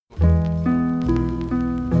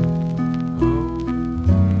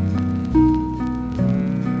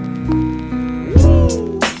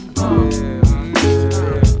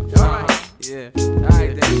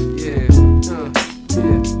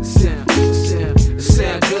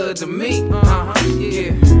good to me.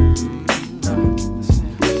 Yeah.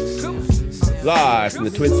 Live from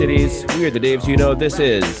the Twin Cities, we are the Daves. You know, this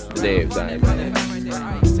is the Daves.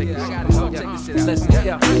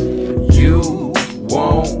 You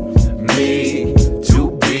want me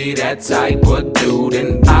to be that type of dude,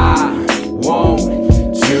 and I want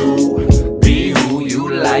to be who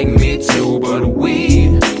you like me to, but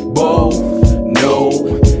we both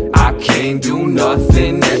know I can't do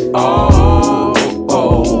nothing at all.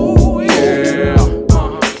 Oh, yeah.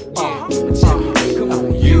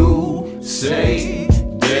 You say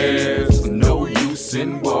there's no use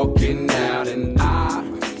in walking out, and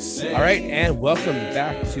I say. All right, and welcome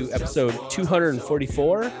back to episode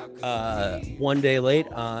 244. One day late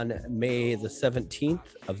on May the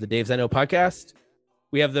 17th of the Daves I Know podcast.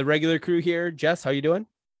 We have the regular crew here. Jess, how you doing?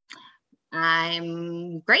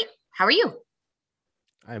 I'm great. How are you?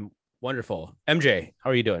 I'm wonderful. MJ, how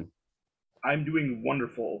are you doing? I'm doing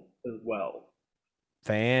wonderful as well.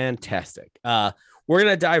 Fantastic. We're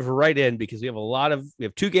gonna dive right in because we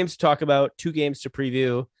have two games to talk about, two games to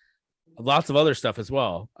preview, lots of other stuff as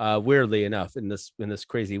well. Weirdly enough, in this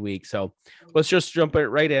crazy week. So let's just jump it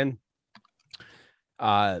right in.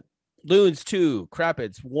 Loons 2,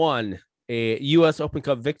 Crapids 1, a U.S. Open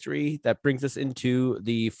Cup victory that brings us into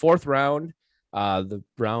the fourth round. The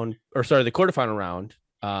quarterfinal round.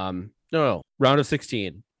 Round of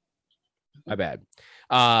 16. My bad.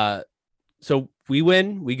 So we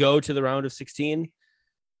win. We go to the round of 16.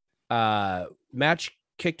 Match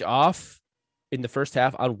kicked off in the first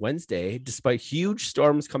half on Wednesday, despite huge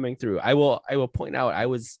storms coming through. I will point out I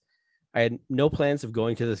had no plans of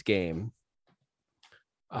going to this game.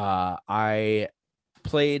 I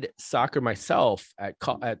played soccer myself at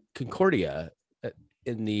Concordia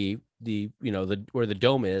in the where the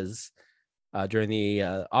dome is during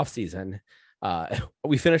the off season.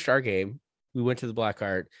 We finished our game. We went to the Black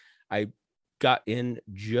Heart. I got in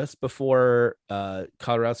just before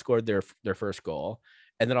Colorado scored their first goal,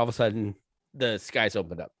 and then all of a sudden the skies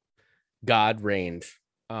opened up. God reigned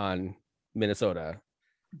on Minnesota,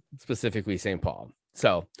 specifically St. Paul.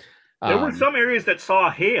 So there were some areas that saw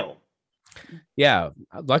hail. Yeah,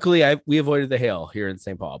 luckily we avoided the hail here in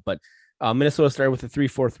St. Paul, but Minnesota started with a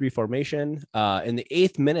 3-4-3 formation. In the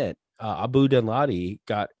 8th minute, Abu Danladi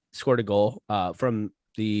scored a goal from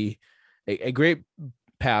a great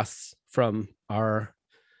pass from our,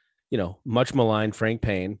 much maligned Frank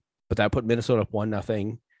Payne, but that put Minnesota up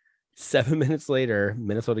 1-0. 7 minutes later,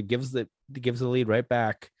 Minnesota gives the lead right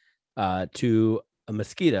back to a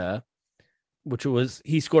Mosquita, which was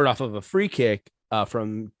he scored off of a free kick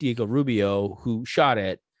from Diego Rubio, who shot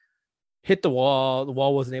it, hit the wall. The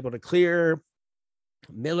wall wasn't able to clear.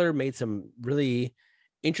 Miller made some really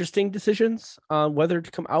interesting decisions on whether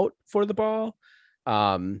to come out for the ball.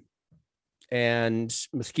 And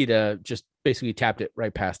Mosquita just basically tapped it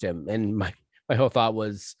right past him. And my whole thought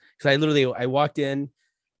was, because I walked in,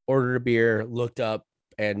 ordered a beer, looked up,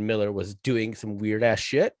 and Miller was doing some weird ass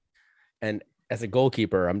shit. And as a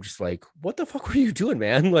goalkeeper, I'm just like, what the fuck were you doing,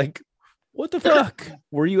 man? Like, what the fuck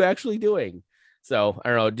were you actually doing? So I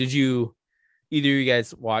don't know. Did either of you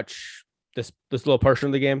guys watch this little portion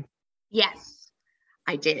of the game? Yes,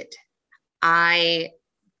 I did. I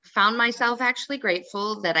found myself actually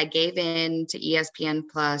grateful that I gave in to ESPN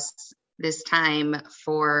Plus this time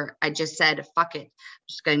I just said, fuck it. I'm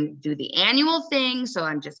just going to do the annual thing. So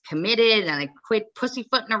I'm just committed, and I quit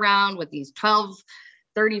pussyfooting around with these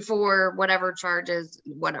 1234 whatever charges,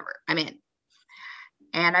 whatever. I'm in.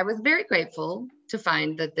 And I was very grateful to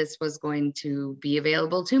find that this was going to be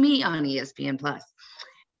available to me on ESPN Plus.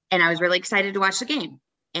 And I was really excited to watch the game.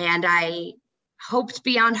 And I hoped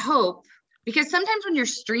beyond hope, because sometimes when you're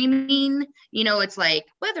streaming, it's like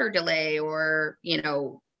weather delay or,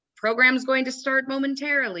 program's going to start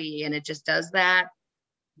momentarily, and it just does that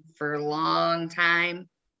for a long time,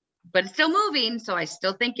 but it's still moving. So I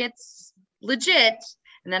still think it's legit.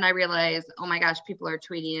 And then I realized, oh my gosh, people are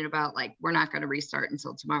tweeting about like, we're not going to restart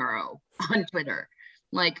until tomorrow on Twitter.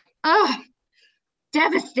 I'm like, oh,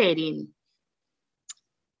 devastating.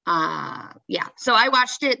 Yeah. So I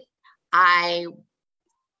watched it. I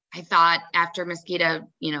thought after Mosquita,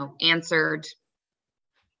 answered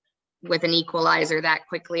with an equalizer that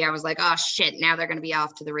quickly, I was like, oh shit, now they're going to be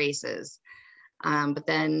off to the races. But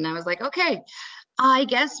then I was like, okay, I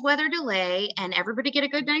guess weather delay and everybody get a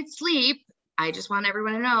good night's sleep. I just want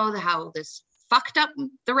everyone to know how this fucked up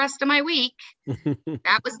the rest of my week.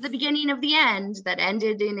 That was the beginning of the end that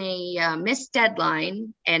ended in a missed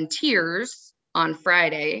deadline and tears on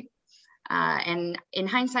Friday. And in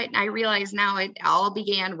hindsight, I realize now it all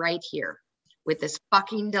began right here with this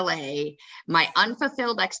fucking delay. My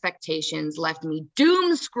unfulfilled expectations left me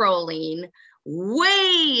doom scrolling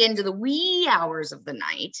way into the wee hours of the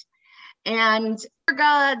night. And for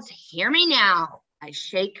gods, hear me now. I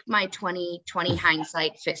shake my 2020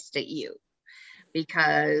 hindsight fist at you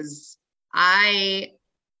because I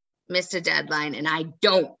missed a deadline, and I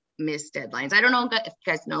don't miss deadlines. I don't know if you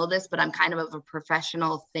guys know this, but I'm kind of a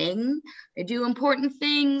professional thing. I do important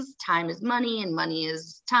things. Time is money and money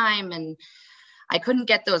is time, and I couldn't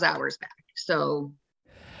get those hours back. So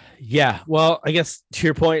yeah, well, I guess to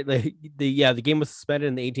your point, the game was suspended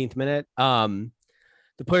in the 18th minute.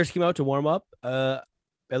 The players came out to warm up at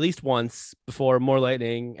least once before more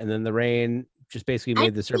lightning, and then the rain just basically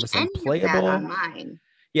made the surface unplayable. On mine.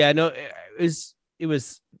 Yeah, no, it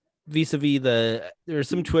was vis-a-vis there were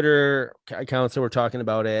some Twitter accounts that were talking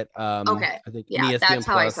about it. Okay, I think yeah, ESPN that's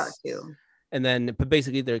how Plus, I saw it too. And then, but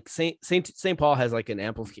basically, the St. Paul has like an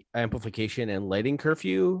amplification and lighting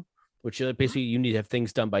curfew, which basically you need to have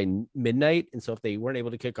things done by midnight. And so if they weren't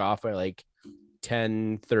able to kick off by like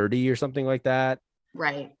 10:30 or something like that,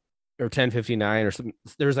 right, or 10:59 or something,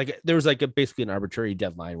 there was basically an arbitrary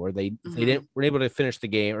deadline where they weren't able to finish the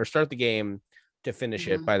game or start the game to finish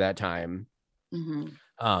it by that time.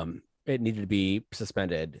 It needed to be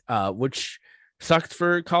suspended, which sucked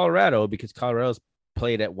for Colorado because Colorado's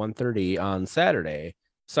played at 1:30 on Saturday.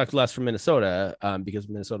 Sucked less for Minnesota because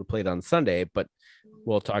Minnesota played on Sunday, but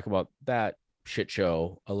we'll talk about that shit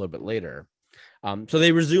show a little bit later. So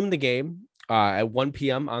they resumed the game at 1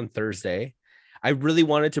 p.m. on Thursday. I really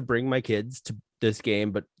wanted to bring my kids to this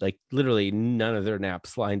game, but like literally none of their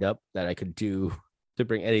naps lined up that I could do to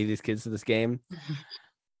bring any of these kids to this game.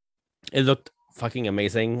 It looked fucking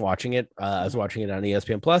amazing watching it. I was watching it on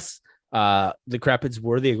ESPN Plus. The Crapids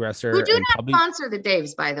were the aggressor. Who do not sponsor the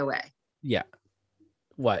Daves, by the way? Yeah.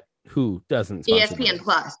 What? Who doesn't sponsor ESPN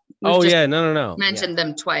Plus. Oh yeah, no. Mentioned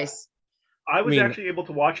them twice. I was actually able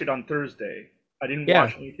to watch it on Thursday. I didn't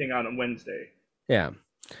watch anything on Wednesday. Yeah.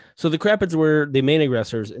 So the Crapids were the main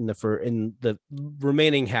aggressors in the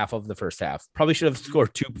remaining half of the first half. Probably should have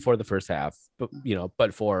scored 2 before the first half,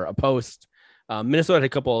 but for a post. Minnesota had a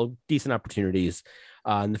couple of decent opportunities.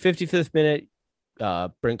 In the 55th minute,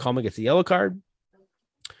 Brent Coleman gets a yellow card.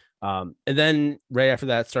 And then right after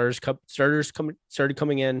that, started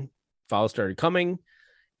coming in. Fouls started coming.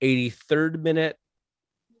 83rd minute,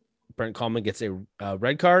 Brent Coleman gets a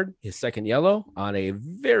red card, his second yellow, on a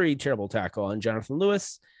very terrible tackle on Jonathan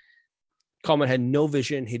Lewis. Coleman had no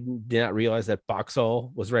vision. He did not realize that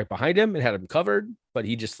Boxall was right behind him and had him covered, but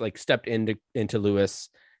he just stepped into Lewis,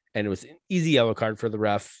 and it was an easy yellow card for the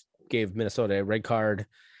ref, gave Minnesota a red card.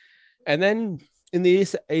 And then in the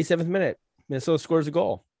 87th minute, Minnesota scores a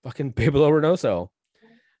goal. Fucking Pablo Reynoso.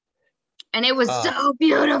 And it was so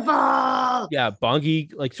beautiful. Yeah, Bongi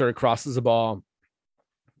sort of crosses the ball.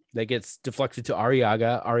 That gets deflected to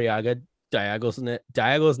Arriaga. Arriaga diagonals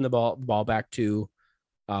in the ball back to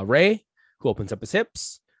Ray, who opens up his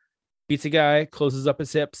hips, beats a guy, closes up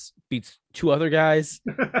his hips, beats 2 other guys,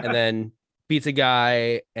 and then beats a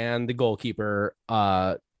guy and the goalkeeper,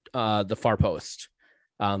 the far post,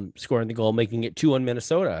 scoring the goal, making it 2-1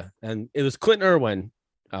 Minnesota. And it was Clint Irwin,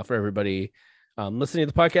 for everybody listening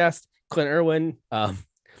to the podcast. Clint Irwin, a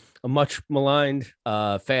much maligned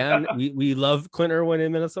fan. We love Clint Irwin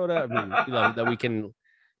in Minnesota. I mean, we love that we can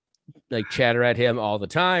chatter at him all the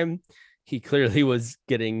time. He clearly was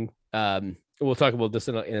getting. We'll talk about this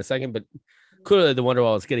in a second, but clearly the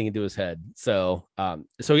Wonderwall is getting into his head. So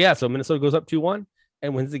Minnesota goes up 2-1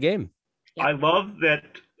 and wins the game. I love that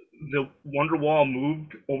the Wonderwall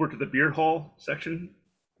moved over to the beer hall section.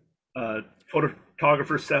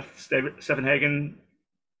 Photographer Stephen Hagen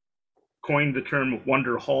coined the term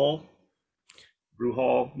Wonder Hall. Brew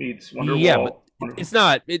Hall meets Wonder Wall. Yeah, but it's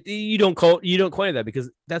not. You don't coin that,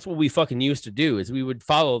 because that's what we fucking used to do. Is we would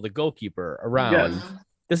follow the goalkeeper around. Yes.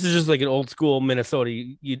 This is just like an old school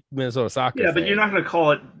Minnesota soccer. Yeah, but you're not going to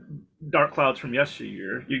call it Dark Clouds from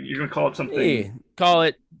yesteryear. You're going to call it something. Hey, call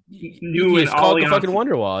it new and call it the fucking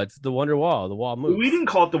Wonder Wall. It's the Wonder Wall. The wall moves. We didn't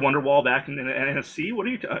call it the Wonder Wall back in the NFC. What are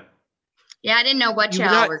you talking? Yeah, I didn't know what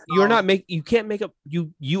you can't make up.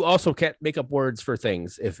 You also can't make up words for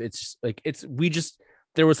things. If it's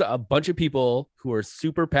there was a bunch of people who were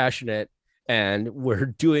super passionate and were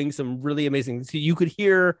doing some really amazing things. You could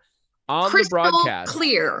hear on the broadcast,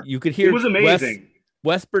 clear. You could hear it was amazing.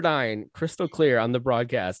 Wes Burdine, crystal clear on the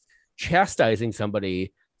broadcast, chastising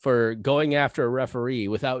somebody for going after a referee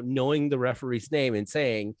without knowing the referee's name and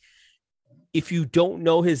saying, if you don't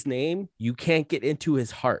know his name, you can't get into his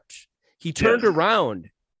heart. He turned around.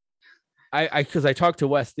 Because I talked to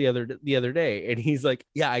Wes the other day, and he's like,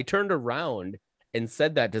 yeah, I turned around and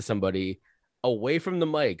said that to somebody away from the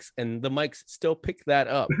mics, and the mics still pick that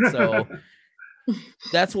up. So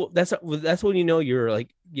that's when you know you're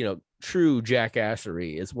like, true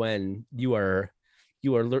jackassery is when you are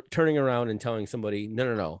turning around and telling somebody,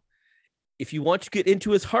 no. If you want to get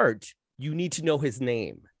into his heart, you need to know his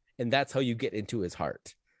name, and that's how you get into his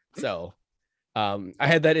heart. So I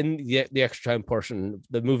had that in the extra time portion,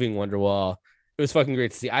 the moving Wonderwall. It was fucking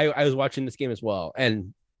great to see. I was watching this game as well,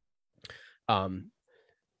 and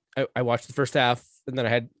I watched the first half, and then I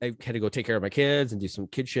had to go take care of my kids and do some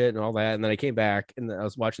kid shit and all that, and then I came back and I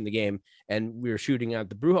was watching the game, and we were shooting at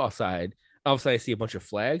the brew hall side. All of a sudden, I see a bunch of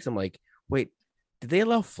flags. I'm like, wait, did they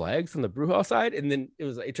allow flags on the brew hall side? And then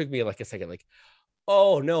it took me like a second, like,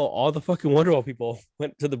 oh no, all the fucking Wonderwall people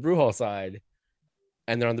went to the brew hall side,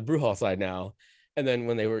 and they're on the brew hall side now. And then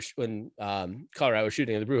when Colorado was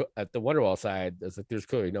shooting at the Wonderwall side, it was like there's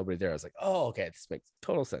clearly nobody there. I was like, oh, okay, this makes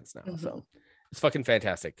total sense now. Mm-hmm. So it's fucking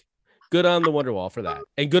fantastic. Good on the Wonderwall for that,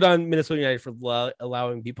 and good on Minnesota United for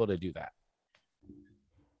allowing people to do that.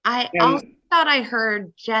 I also thought I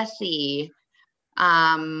heard Jesse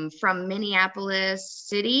from Minneapolis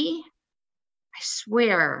City. I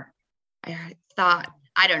swear, I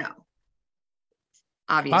don't know.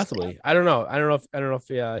 Obviously. Possibly. I don't know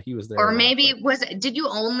if he was there. Or maybe did you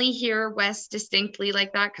only hear Wes distinctly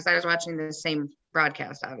like that? Because I was watching the same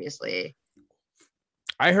broadcast, obviously.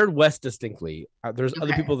 I heard Wes distinctly. There's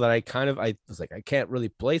other people that I was like, I can't really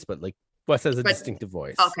place, but like Wes has a distinctive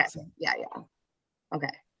voice. Okay. So. Yeah.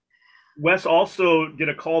 Okay. Wes also did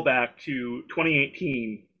a callback to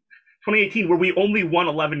 2018, where we only won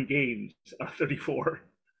 11 games out of 34.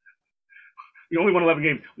 We only won 11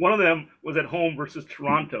 games. One of them was at home versus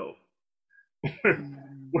Toronto,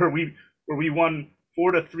 where we won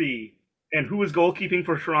 4-3. And who was goalkeeping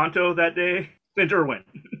for Toronto that day? Clint Irwin.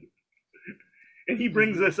 And he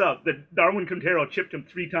brings this up that Darwin Quintero chipped him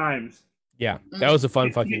 3 times. Yeah, that was a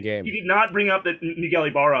fun fucking game. He did not bring up that Miguel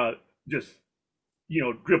Ibarra just,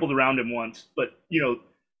 dribbled around him once. But,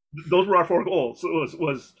 those were our 4 goals. So it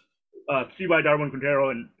was 3 by Darwin Quintero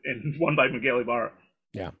and 1 by Miguel Ibarra.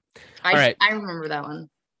 Yeah. All right. I remember that one.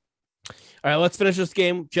 All right, let's finish this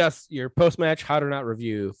game. Jess, your post-match hot or not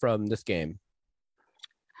review from this game.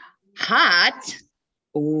 Hot.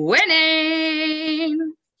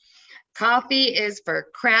 Winning. Coffee is for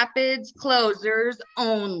Crapids closers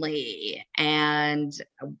only. And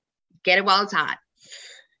get it while it's hot.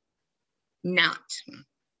 Not.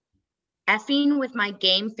 Effing with my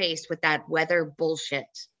game face with that weather bullshit.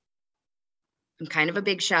 I'm kind of a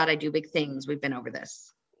big shot. I do big things. We've been over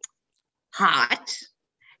this. Hot.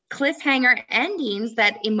 Cliffhanger endings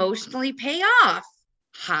that emotionally pay off.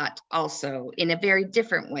 Hot also in a very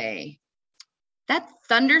different way. That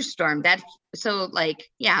thunderstorm,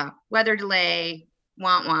 weather delay,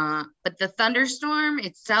 wah. But the thunderstorm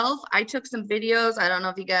itself, I took some videos. I don't know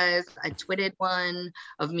if you guys, I tweeted one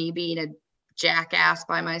of me being a jackass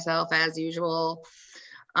by myself as usual.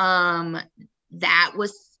 I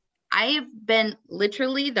have been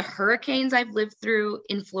literally the hurricanes I've lived through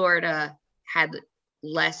in Florida had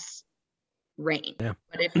less rain. Yeah.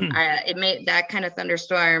 But if it made that kind of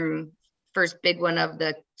thunderstorm, first big one of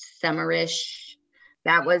the summerish,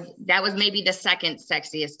 that was maybe the second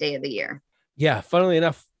sexiest day of the year. Yeah, funnily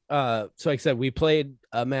enough, so like I said, we played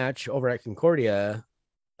a match over at Concordia,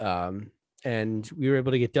 and we were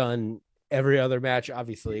able to get done. Every other match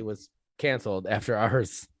obviously was canceled after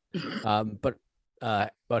ours, but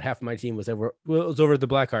about half of my team was over at the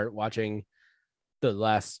Blackheart watching the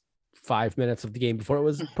last 5 minutes of the game before it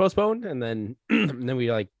was postponed, and then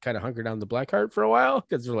we like kind of hunkered down the Blackheart for a while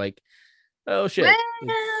because we're like, oh shit,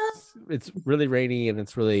 it's really rainy and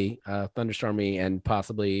it's really thunderstormy and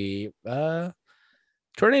possibly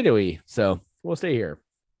tornado-y, so we'll stay here.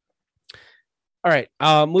 All right,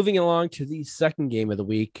 moving along to the second game of the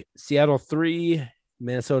week. Seattle 3,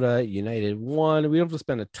 Minnesota United 1. We don't have to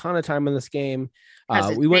spend a ton of time on this game.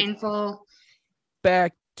 We went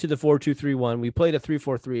back to the 4-2-3-1. We played a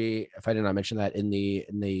 3-4-3. If I did not mention that in the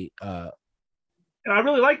and I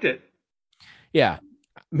really liked it. Yeah,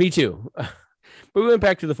 me too. But we went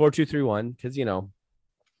back to the 4-2-3-1 because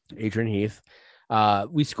Adrian Heath.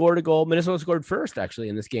 We scored a goal. Minnesota scored first actually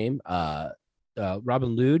in this game.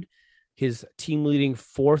 Robin Lod, his team leading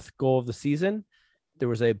 4th goal of the season. There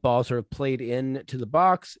was a ball sort of played in to the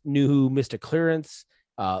box. Nuhu missed a clearance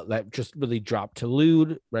that just really dropped to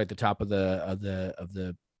Lod right at the top of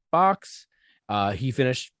the box. He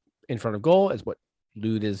finished in front of goal, as what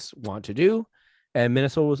Lod is want to do, and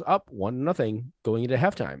Minnesota was up 1-0 going into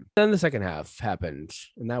halftime. Then the second half happened,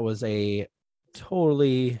 and that was a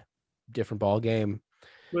totally different ball game.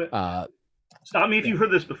 Stop me if you've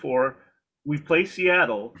heard this before. we play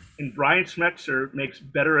Seattle, and Brian Schmetzer makes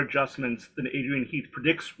better adjustments than Adrian Heath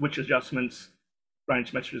predicts which adjustments Brian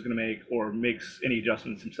Schmetzer is going to make, or makes any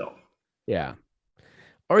adjustments himself. Yeah.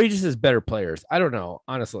 Or he just has better players. I don't know,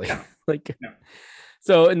 honestly. Yeah. Like, Yeah.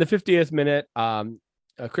 So in the 50th minute,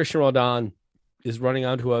 Christian Roldan is running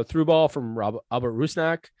onto a through ball from Albert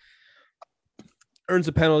Rusnak, earns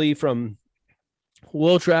a penalty from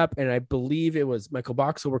Will Trapp, and I believe it was Michael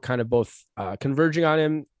Boxall were kind of both converging on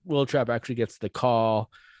him. Will Trapp actually gets the call.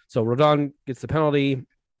 So Roldan gets the penalty.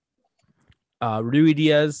 Rui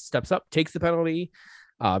Diaz steps up, takes the penalty.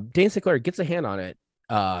 Dane Sinclair gets a hand on it.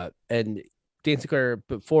 And Dane Sinclair,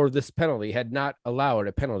 before this penalty, had not allowed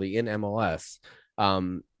a penalty in MLS.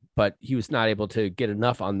 But he was not able to get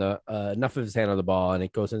enough on the enough of his hand on the ball, and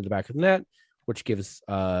it goes into the back of the net, which gives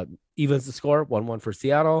evens the score 1-1 for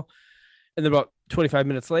Seattle. And then about 25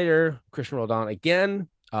 minutes later, Christian Roldan again.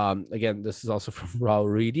 Again, this is also from Raul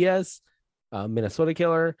Rui Diaz, Minnesota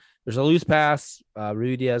killer. There's a loose pass.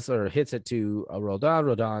 Rui Diaz sort of hits it to Roldan.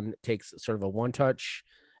 Roldan takes sort of a one-touch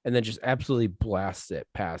and then just absolutely blasts it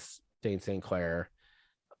past Dane Sinclair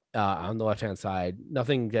on the left-hand side.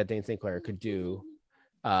 Nothing that Dane Sinclair could do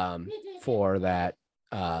for that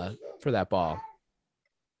ball.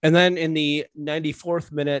 And then in the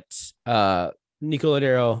 94th minute, Nico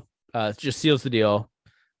Ladero just seals the deal.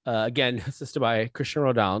 Again, assisted by Christian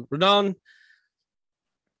Roldan. Roldan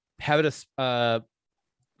having a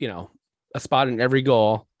spot in every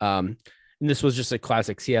goal. And this was just a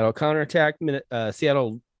classic Seattle counterattack.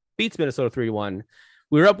 Seattle beats Minnesota 3-1.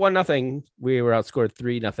 We were up 1-0. We were outscored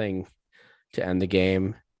 3-0 to end the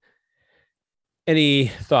game. Any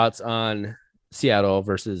thoughts on Seattle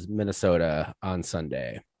versus Minnesota on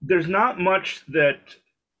Sunday? There's not much that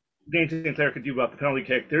Dane Sinclair could do about the penalty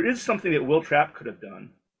kick. There is something that Will Trapp could have done,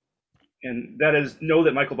 and that is know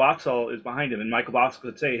that Michael Boxall is behind him, and Michael Boxall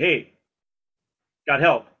could say, "Hey, got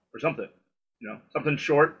help," or something. Something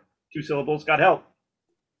short, 2 syllables, got help.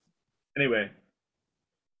 Anyway,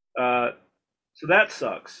 so that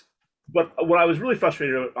sucks. But what I was really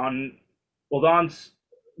frustrated on Roldan's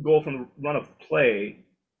goal from the run of play,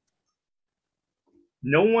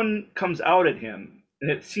 no one comes out at him, and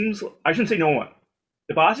it seems, I shouldn't say no one.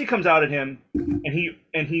 Dibassy comes out at him,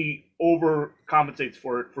 and he overcompensates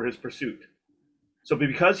for his pursuit. So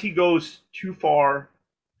because he goes too far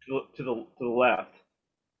to the left,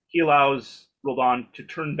 he allows Roldan to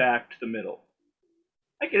turn back to the middle.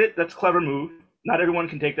 I get it. That's a clever move. Not everyone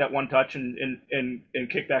can take that one touch and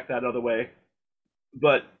kick back that other way.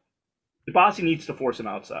 But Dibassy needs to force him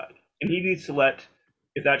outside. And he needs to let,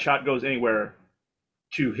 if that shot goes anywhere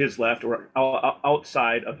to his left or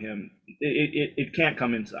outside of him, it can't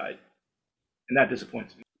come inside. And that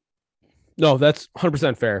disappoints me. No, that's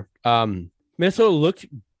 100% fair. Minnesota looked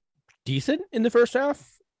decent in the first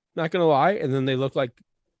half, not going to lie. And then they looked like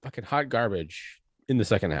fucking hot garbage in the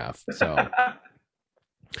second half. So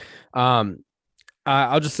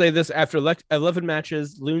I'll just say this: after 11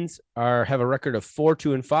 matches, Loons have a record of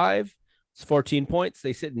 4-2-5. It's 14 points.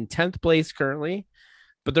 They sit in 10th place currently,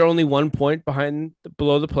 but they're only 1 point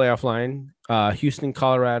below the playoff line. Houston,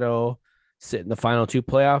 Colorado sit in the final 2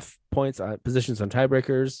 playoff points positions on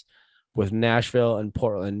tiebreakers, with Nashville and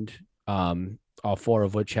Portland, all 4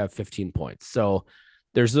 of which have 15 points. So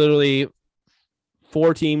there's literally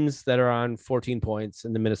 4 teams that are on 14 points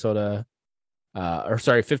in the Minnesota.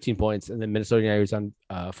 15 points, and then Minnesota United's on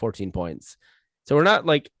 14 points. So we're not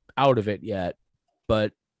like out of it yet,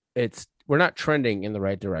 but we're not trending in the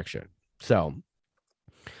right direction. So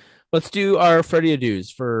let's do our Freddie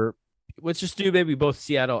Adu's let's just do maybe both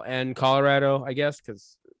Seattle and Colorado, I guess,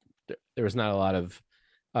 because there was not a lot of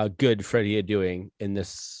good Freddie Aduing in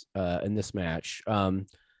this match.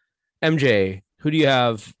 MJ, who do you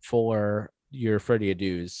have for your Freddie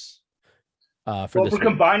Adu's? If we're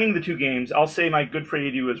combining the 2 games, I'll say my good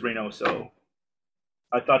Freddie Adu is Reynoso.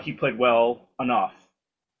 I thought he played well enough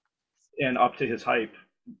and up to his hype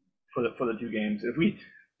for the 2 games. If we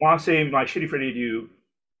want to say my shitty Freddie Adu,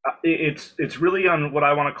 it's really on what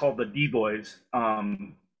I want to call the D boys,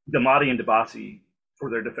 Damati and Dibassy, for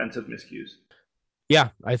their defensive miscues. Yeah,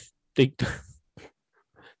 I think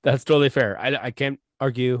that's totally fair. I can't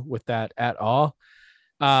argue with that at all.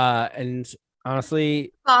 And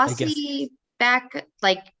honestly, Dibassy back,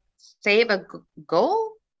 save a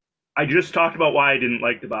goal? I just talked about why I didn't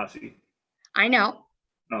like Dibassy. I know.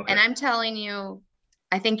 Okay. And I'm telling you,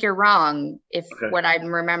 I think you're wrong if what I'm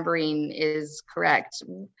remembering is correct.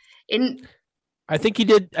 I think he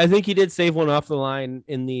did save one off the line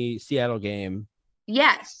in the Seattle game.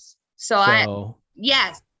 Yes.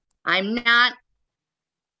 Yes, I'm not.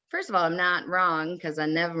 First of all, I'm not wrong because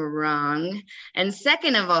I'm never wrong. And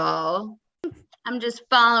second of all, I'm just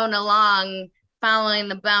following along, following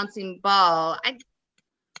the bouncing ball.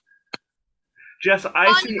 Jess,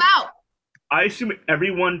 Calling you out. I assume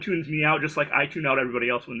everyone tunes me out just like I tune out everybody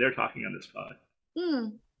else when they're talking on this pod.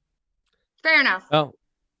 Fair enough. Well,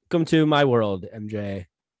 welcome to my world, MJ.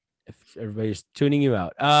 If everybody's tuning you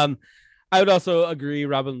out. I would also agree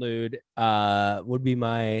Robin Lod would be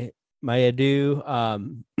my adieu.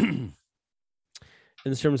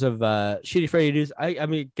 In terms of shitty Freddy dudes, I'm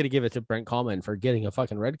gonna give it to Brent Coleman for getting a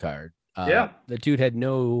fucking red card. The dude had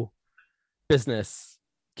no business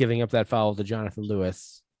giving up that foul to Jonathan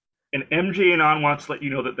Lewis. And MJ and On wants to let you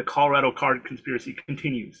know that the Colorado card conspiracy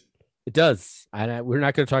continues. It does, and we're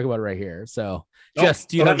not going to talk about it right here. So, Jess,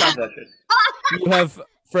 do you have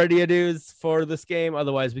Freddie adieus for this game?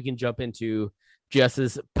 Otherwise, we can jump into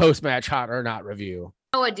Jess's post-match hot or not review.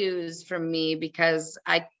 No adieus from me because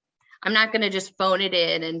I'm not going to just phone it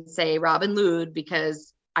in and say Robin Lod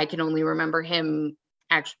because I can only remember him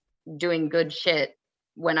actually doing good shit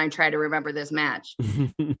when I try to remember this match.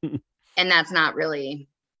 And that's not really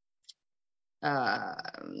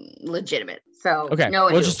legitimate. So okay, no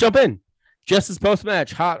we'll just jump in. Jess's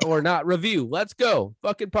post-match hot or not review. Let's go.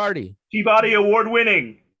 Fucking party. Peabody Award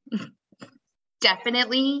winning.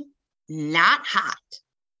 Definitely not hot.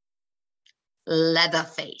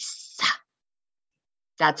 Leatherface.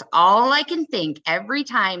 That's all I can think every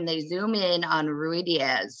time they zoom in on Rui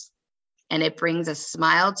Diaz. And it brings a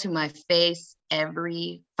smile to my face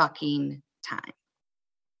every fucking time.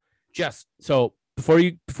 Jess, so before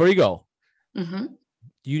you go,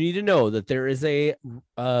 you need to know that there is a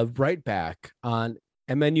right back on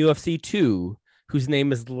MNUFC 2 whose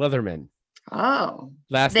name is Leatherman. Oh,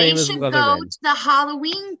 last name is Leatherman. They should go to the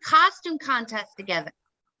Halloween costume contest together.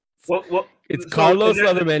 Well, it's Carlos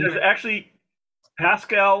Leatherman. There's actually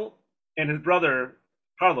Pascal and his brother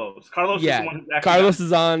Carlos. Carlos is the one who's actually Carlos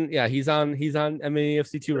is on. Yeah, he's on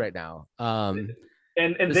MNUFC 2 right now.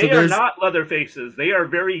 And they are not Leatherfaces. They are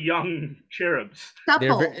very young cherubs.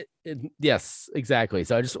 Yes, exactly.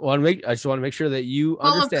 So I just want to make sure that you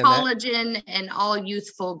understand full of collagen and all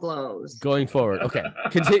youthful glows. Going forward. Okay.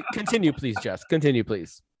 Continue, please, Jess. Continue,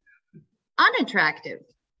 please. Unattractive.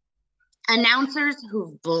 Announcers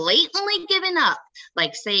who've blatantly given up,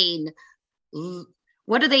 like saying,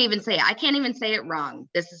 what do they even say? I can't even say it wrong.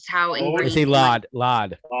 This is how they say Lod.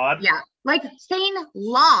 Yeah. Like saying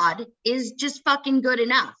Lod is just fucking good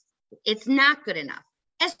enough. It's not good enough.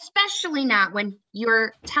 Especially not when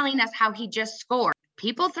you're telling us how he just scored.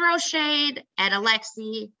 People throw shade at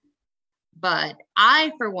Alexi, but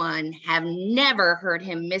I, for one, have never heard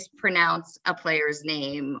him mispronounce a player's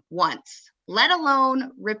name once, let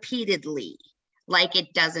alone repeatedly, like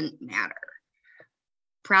it doesn't matter.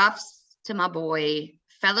 Props to my boy,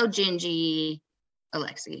 fellow Gingy,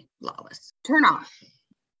 Alexi Lawless. Turn off.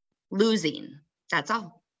 Losing. That's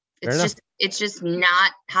all. It's just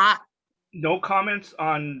not hot. No comments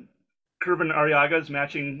on Curvin Arriaga's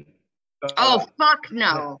matching. Fuck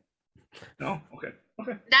no. No? Okay.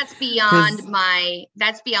 That's beyond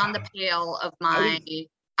the pale of my,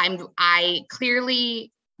 I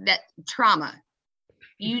clearly, that trauma.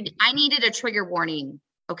 I needed a trigger warning.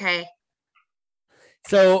 Okay.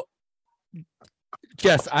 So,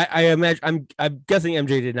 Jess, I imagine, I'm guessing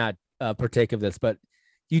MJ did not partake of this, but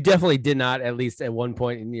you definitely did not, at least at one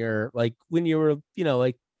point in your, like when you were,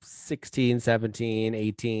 like 16, 17,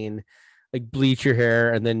 18, like bleach your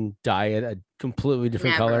hair and then dye it a completely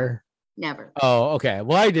different color? Never. Oh, okay.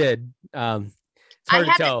 Well, I did. It's hard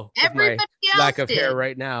to tell with my lack of hair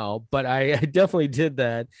right now, but I definitely did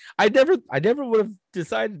that. I never would have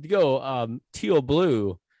decided to go teal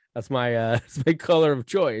blue. That's my color of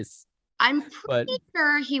choice. I'm pretty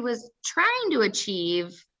sure he was trying to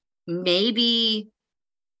achieve maybe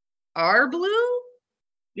our blue.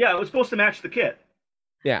 Yeah, it was supposed to match the kit.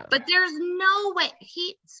 Yeah. But there's no way.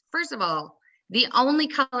 First of all, the only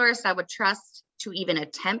colorist I would trust to even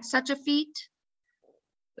attempt such a feat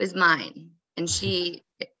is mine. And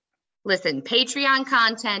listen, Patreon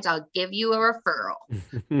content, I'll give you a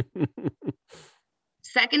referral.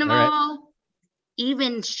 Second of all,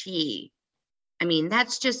 even she,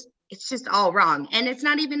 it's just all wrong. And it's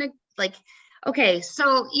not even okay,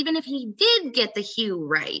 so even if he did get the hue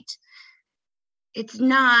right, it's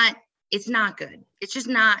not good. It's just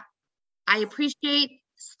not. I appreciate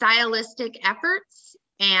stylistic efforts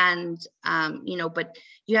and, but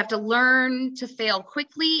you have to learn to fail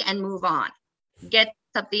quickly and move on. Get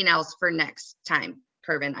something else for next time,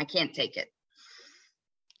 Curvin. I can't take it.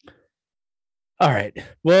 All right.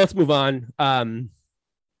 Well, let's move on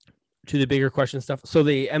to the bigger question stuff. So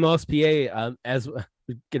the MLSPA, as we're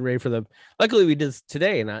getting ready for luckily we did this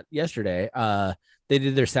today, not yesterday. They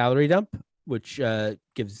did their salary dump which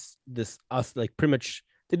gives us like pretty much,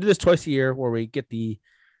 they do this twice a year where we get the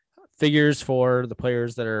figures for the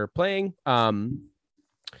players that are playing. So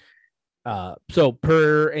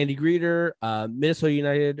per Andy Greeter, Minnesota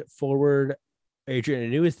United forward Adrian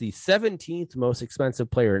Anu is the 17th most expensive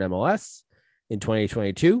player in MLS in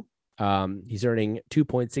 2022. He's earning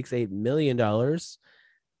 $2.68 million,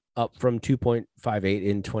 up from $2.58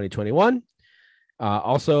 in 2021.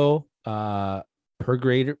 Also, per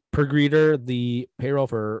Greeter, the payroll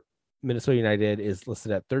for Minnesota United is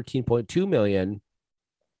listed at $13.2 million.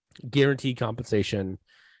 Guaranteed compensation.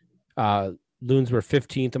 Loons were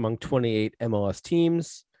 15th among 28 MLS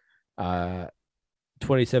teams.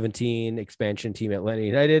 2017 expansion team Atlanta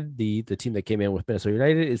United, the team that came in with Minnesota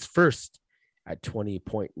United, is first at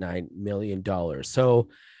 $20.9 million. So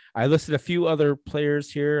I listed a few other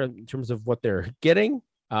players here in terms of what they're getting.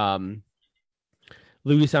 Luis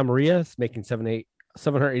Amarilla is making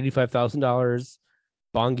 $785,000.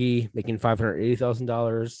 Bongi making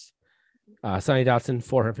 $580,000. Sonny Dotson,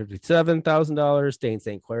 $457,000. Dane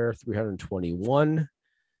St. Clair, $321,000.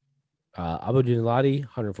 Abudin Ladi,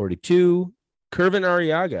 $142,000. Kervin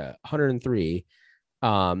Arriaga,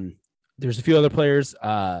 $103,000. There's a few other players.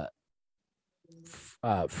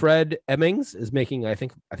 Fred Emmings is making, I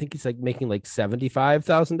think he's like making like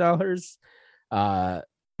 $75,000.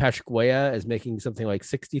 Patrick Weah is making something like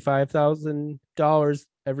 $65,000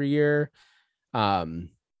 every year. Joseph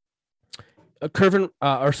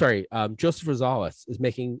Rosales is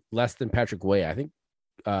making less than Patrick Weah. I think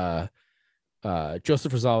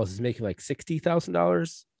Joseph Rosales is making like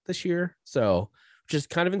 $60,000 this year, so which is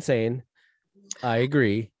kind of insane. I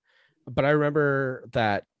agree, but I remember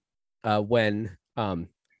that when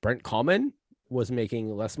Brent Coleman was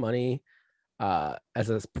making less money as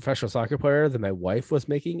a professional soccer player than my wife was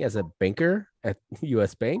making as a banker at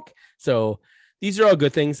US Bank. So these are all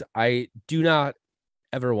good things. I do not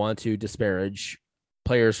ever want to disparage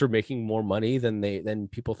players for making more money than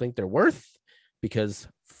people think they're worth, because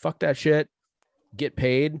fuck that shit. Get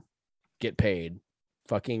paid,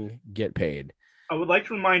 fucking get paid. I would like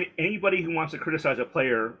to remind anybody who wants to criticize a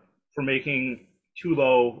player for making too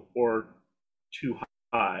low or too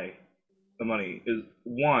high the money is,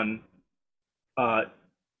 one,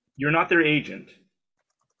 you're not their agent,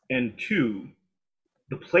 and two,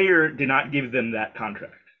 the player did not give them that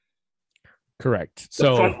contract. Correct.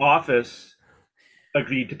 The front office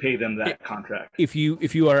agreed to pay them that contract. If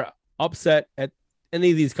you are upset at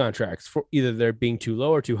any of these contracts for either they're being too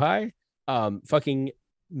low or too high, fucking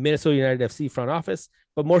Minnesota United FC front office,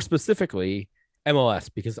 but more specifically MLS,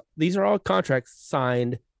 because these are all contracts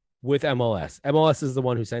signed with MLS. MLS is the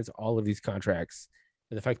one who signs all of these contracts,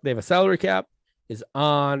 and the fact that they have a salary cap is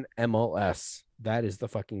on MLS. That is the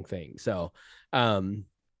fucking thing. So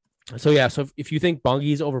if you think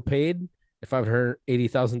Bongi's overpaid at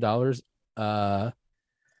 $580,000, I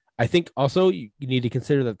think also you need to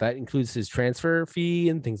consider that includes his transfer fee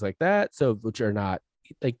and things like that. So which are not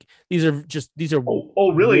like these are really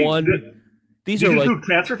these are like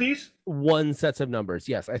transfer fees, one sets of numbers.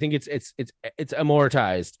 Yes, I think it's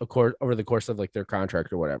amortized over the course of like their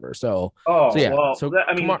contract or whatever.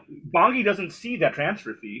 Bongi doesn't see that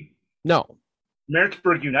transfer fee. No,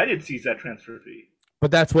 Maritzburg United sees that transfer fee. I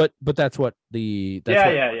get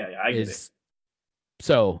it.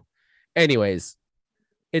 So, anyways,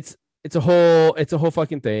 it's a whole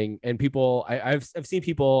fucking thing, and people I've seen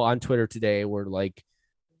people on Twitter today were like,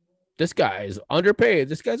 this guy's underpaid,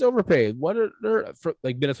 this guy's overpaid. What are for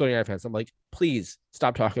like Minnesota United fans? I'm like, please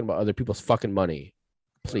stop talking about other people's fucking money,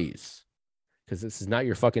 please, because this is not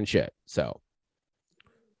your fucking shit. So,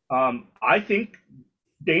 I think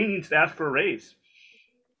Dane needs to ask for a raise.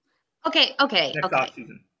 Okay. Next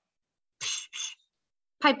off-season.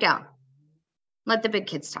 Pipe down. Let the big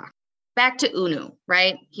kids talk. Back to Unu,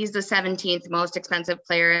 right? He's the 17th most expensive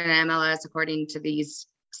player in MLS according to these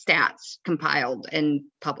stats compiled and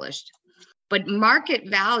published. But market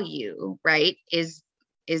value, right, is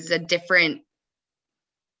a different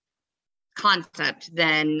concept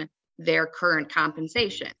than their current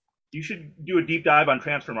compensation. You should do a deep dive on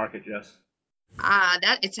Transfer Market, Jess.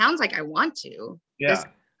 That it sounds like I want to. Yeah.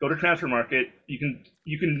 Go to Transfer Market. You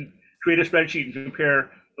can create a spreadsheet and compare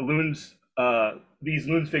the Loons these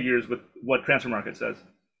Loons figures with what Transfer Market says.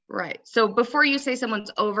 Right. So before you say someone's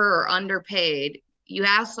over or underpaid, you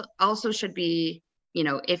also should be,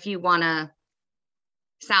 if you want to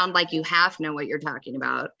sound like you half know what you're talking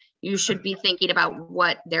about, you should be thinking about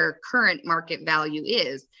what their current market value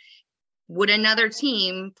is. Would another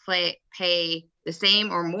team pay the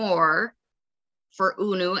same or more for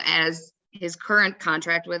Unu as his current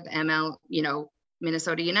contract with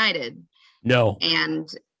Minnesota United? No. And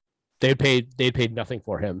They paid nothing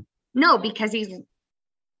for him. No, because he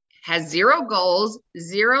has 0 goals,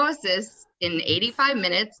 0 assists in 85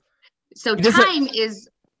 minutes. So time is.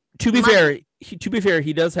 To be fair,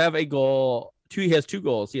 he does have a goal. He has 2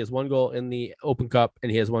 goals. He has 1 goal in the Open Cup,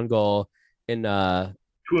 and he has 1 goal in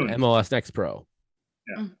MLS Next Pro.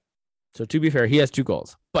 Yeah. So to be fair, he has 2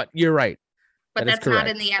 goals. But you're right. But that's not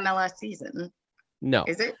in the MLS season. No.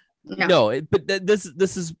 Is it? No. But this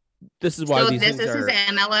is why these things are. His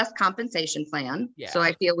MLS compensation plan. Yeah. So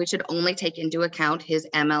I feel we should only take into account his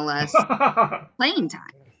MLS playing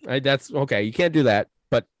time. That's okay. You can't do that.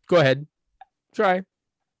 But go ahead. Try.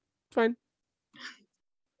 Fine.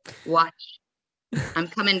 Watch. I'm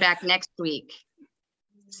coming back next week.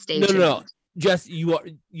 Stay tuned. No. Jess, you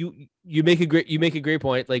make a great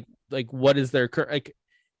point. Like what is their current, like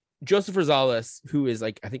Joseph Rosales, who is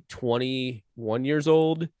like I think 21 years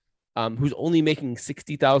old, who's only making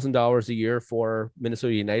 $60,000 a year for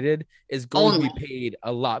Minnesota United, is going to be paid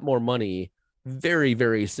a lot more money very,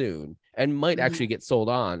 very soon, and might actually get sold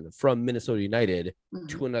on from Minnesota United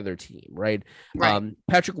to another team, right?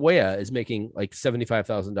 Patrick Weah is making like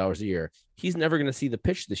 $75,000 a year. He's never going to see the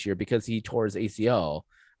pitch this year because he tore his ACL.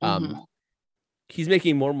 He's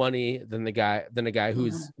making more money than a guy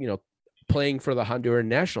who's playing for the Honduran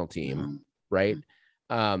national team, right?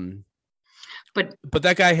 But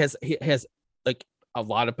that guy has like a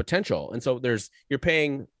lot of potential, and so you're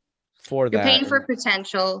paying for that. You're paying for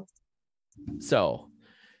potential. So,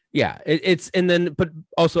 yeah, but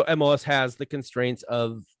also MLS has the constraints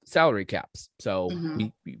of salary caps. So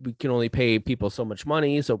we can only pay people so much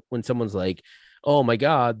money. So when someone's like, "Oh my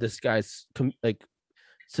God, this guy's like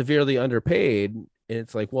severely underpaid," and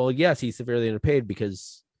it's like, well, yes, he's severely underpaid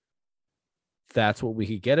because that's what we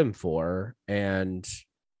could get him for, and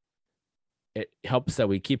it helps that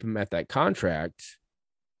we keep him at that contract.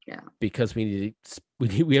 Yeah, because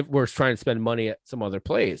we're trying to spend money at some other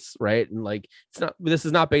place, right? And like, this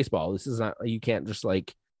is not baseball. This is not, you can't just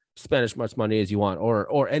like spend as much money as you want,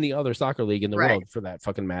 or any other soccer league in the world for that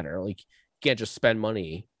fucking matter. Like, you can't just spend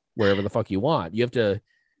money wherever the fuck you want. You have to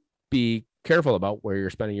be careful about where you're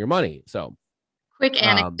spending your money. So, quick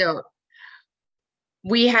anecdote: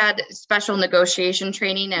 we had special negotiation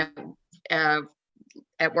training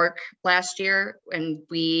at work last year, and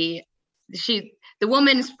the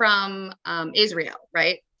woman's from Israel,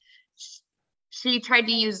 right? She tried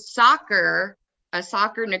to use a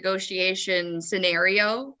soccer negotiation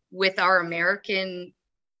scenario with our American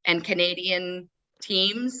and Canadian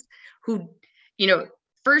teams, who,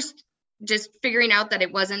 first just figuring out that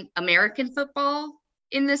it wasn't American football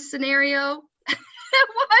in this scenario. It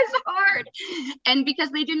was hard. And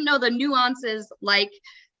because they didn't know the nuances, like,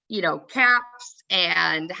 caps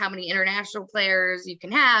and how many international players you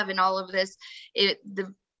can have and all of this,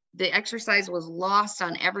 the exercise was lost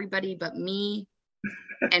on everybody but me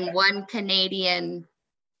and one Canadian.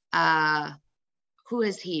 Who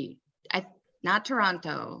is he? Not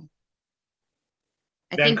Toronto.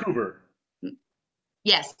 Vancouver.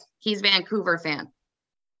 Yes, he's Vancouver fan.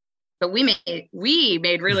 But we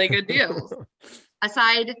made really good deals.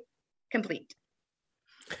 Aside complete.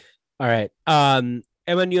 All right.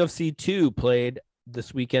 MNUFC 2 played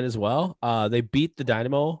this weekend as well. They beat the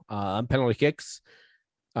Dynamo on penalty kicks.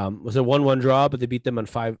 It was a 1-1 draw, but they beat them on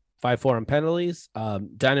 5-4 on penalties.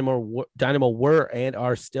 Dynamo were and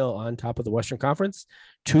are still on top of the Western Conference.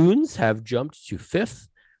 Toons have jumped to 5th.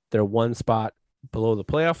 They're 1 spot below the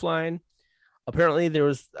playoff line. Apparently, there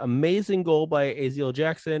was an amazing goal by Aziel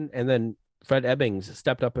Jackson, and then Fred Ebbings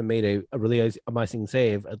stepped up and made a really amazing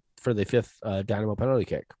save for the 5th Dynamo penalty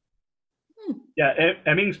kick. Yeah,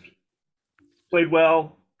 Ebbings played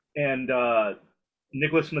well, and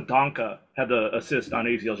Nicholas Ndonka had the assist on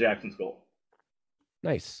Aziel Jackson's goal.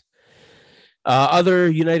 Nice. Other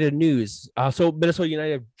United news. So Minnesota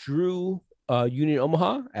United drew Union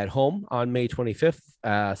Omaha at home on May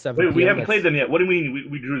 25th. 7 Wait, we haven't played them yet. What do you mean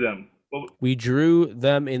we drew them? We drew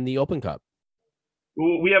them in the Open Cup.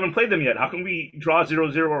 We haven't played them yet. How can we draw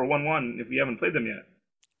 0-0 or 1-1 if we haven't played them yet?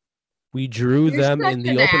 We drew them in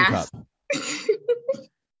the Open Cup.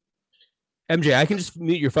 MJ, I can just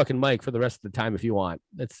mute your fucking mic for the rest of the time if you want.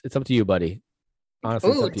 It's up to you, buddy.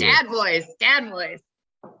 Honestly, ooh, dad voice.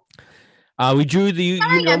 We drew the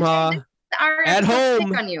Union Omaha at home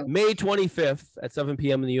May 25th at 7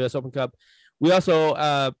 p.m. in the U.S. Open Cup. We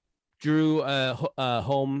also drew a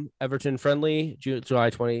home Everton friendly July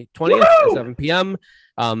 20th at 7 p.m.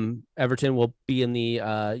 Everton will be in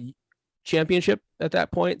the championship at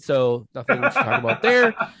that point, so nothing to talk about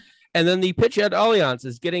there. And then the pitch at Allianz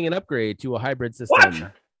is getting an upgrade to a hybrid system.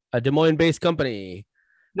 What? A Des Moines-based company.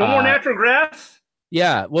 No more natural grass?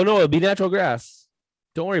 Yeah. Well, no, it'll be natural grass.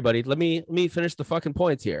 don't worry, buddy. Let me finish the fucking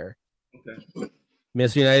points here. Okay.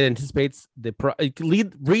 Minnesota United anticipates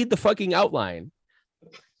read the fucking outline.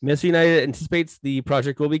 Minnesota United anticipates the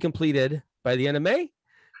project will be completed by the end of May.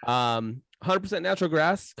 100% natural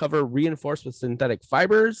grass cover reinforced with synthetic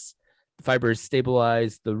fibers. The fibers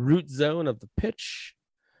stabilize the root zone of the pitch.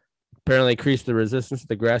 Apparently increase the resistance to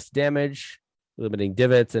the grass damage, limiting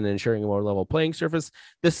divots and ensuring a more level playing surface.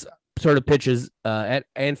 This sort of pitch is at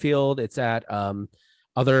Anfield. It's at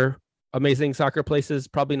other amazing soccer places,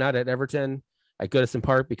 probably not at Everton, at Goodison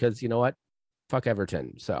Park, because you know what? Fuck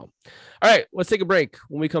Everton. So, all right, let's take a break.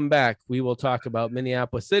 When we come back, we will talk about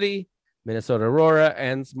Minneapolis City, Minnesota Aurora,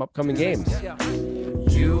 and some upcoming games.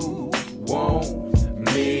 You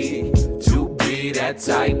want me to be that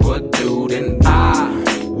type of dude, and I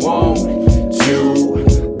want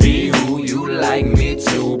to be who you like me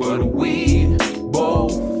to, but we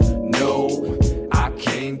both know I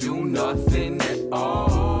can't do nothing at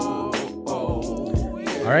all.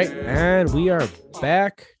 All right, and we are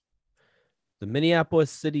back. The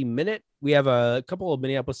Minneapolis City Minute. We have a couple of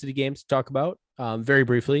Minneapolis City games to talk about very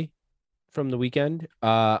briefly from the weekend.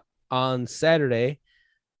 On Saturday,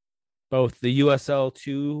 both the USL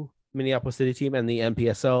 2 Minneapolis City team and the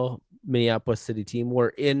MPSL Minneapolis City team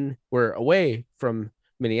were away from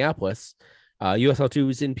Minneapolis. USL 2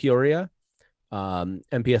 was in Peoria.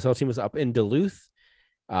 MPSL team was up in Duluth.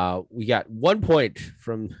 We got 1 point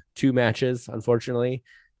from 2 matches, unfortunately.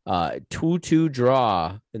 2-2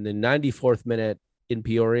 draw in the 94th minute in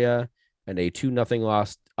Peoria, and a 2-0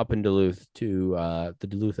 loss up in Duluth to the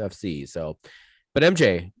Duluth FC. So, but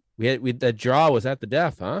MJ, we the draw was at the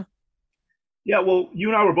death, huh? Yeah, well, you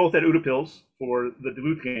and I were both at Udapils for the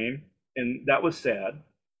Duluth game, and that was sad.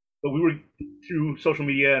 But we were, through social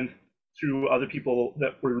media and through other people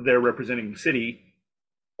that were there representing the city,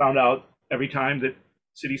 found out every time that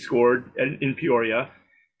City scored in Peoria.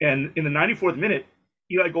 And in the 94th minute,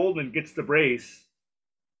 Eli Goldman gets the brace.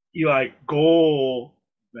 Eli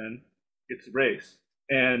Goldman gets the brace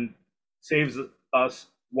and saves us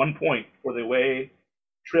 1 point for the away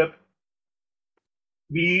trip.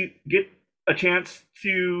 We get a chance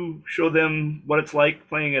to show them what it's like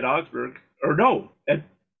playing at Augsburg, or no, at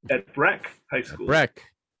Breck High School. Breck,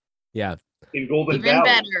 yeah, in Golden Even Valley.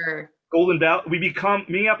 better. Golden Valley.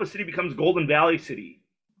 Minneapolis City becomes Golden Valley City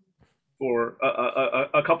for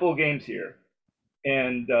a couple of games here.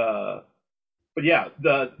 And but yeah,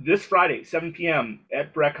 this Friday, 7 p.m.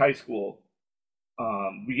 at Breck High School,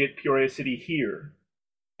 we get Peoria City here,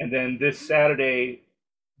 and then this Saturday,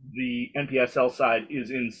 the NPSL side is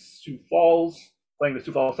in Sioux Falls playing the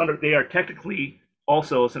Sioux Falls Thunder. They are technically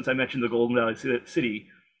also, since I mentioned the Golden Valley City,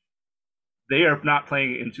 they are not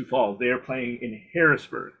playing in Sioux Falls. They are playing in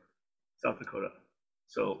Harrisburg, South Dakota.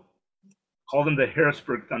 So call them the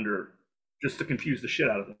Harrisburg Thunder just to confuse the shit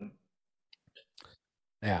out of them.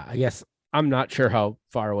 Yeah, I guess I'm not sure how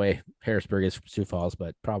far away Harrisburg is from Sioux Falls,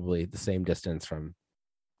 but probably the same distance from.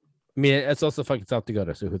 I mean, it's also fucking South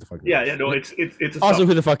Dakota, so who the fuck? Yeah, no, it's also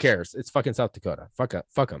who the fuck cares? It's fucking South Dakota. Fuck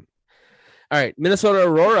them. All right, Minnesota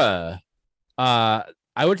Aurora. I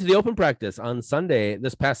went to the open practice on Sunday,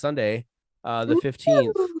 this past Sunday, the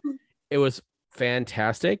 15th. It was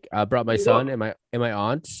fantastic. I brought my son and my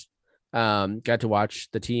aunt. Got to watch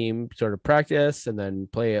the team sort of practice and then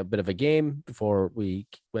play a bit of a game before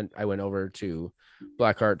I went over to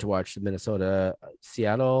Blackheart to watch the Minnesota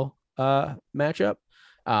Seattle matchup.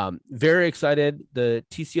 Very excited. The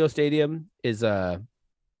TCO Stadium is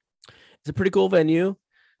it's a pretty cool venue.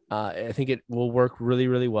 I think it will work really,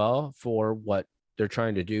 really well for what they're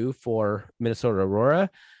trying to do for Minnesota Aurora.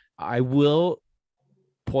 I will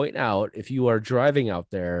point out, if you are driving out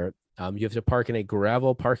there, you have to park in a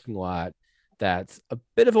gravel parking lot that's a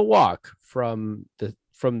bit of a walk from the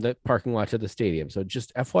parking lot to the stadium. So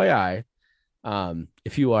just FYI,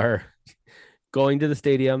 if you are going to the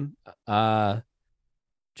stadium,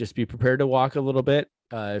 just be prepared to walk a little bit.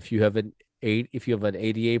 If you have an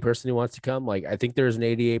ADA person who wants to come, like I think there's an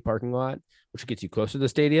ADA parking lot, which gets you closer to the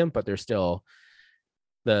stadium, but there's still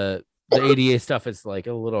the ADA stuff is like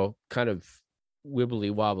a little kind of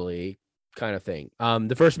wibbly wobbly kind of thing.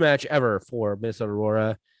 The first match ever for Minnesota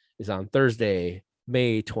Aurora is on Thursday,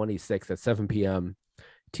 May 26th at 7 p.m.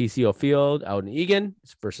 TCO Field out in Eagan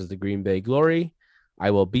versus the Green Bay Glory.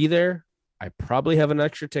 I will be there. I probably have an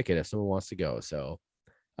extra ticket if someone wants to go. So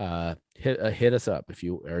hit us up if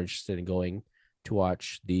you are interested in going to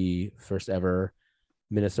watch the first ever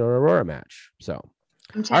Minnesota Aurora match. So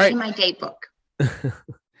I'm checking my date book.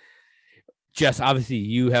 Jess, obviously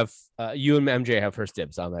you and MJ have first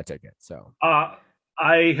dibs on that ticket. So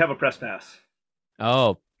I have a press pass.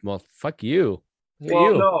 Oh, well, fuck you.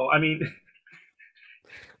 Well, no, I mean,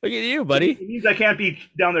 Look at you, buddy. It means I can't be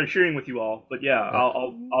down there cheering with you all, but yeah,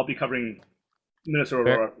 I'll be covering Minnesota.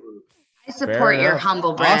 Fair. I support your enough.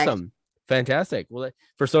 humble brag. Awesome. Fantastic. Well,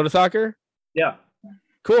 for Soda Soccer? Yeah.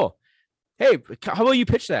 Cool. Hey, how about you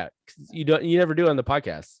pitch that? You never do on the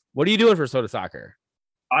podcast. What are you doing for Soda Soccer?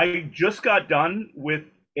 I just got done with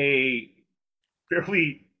a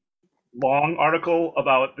fairly long article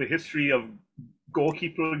about the history of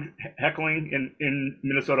goalkeeper heckling in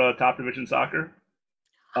Minnesota top division soccer.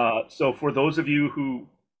 So for those of you who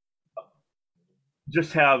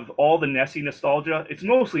just have all the Nessie nostalgia, it's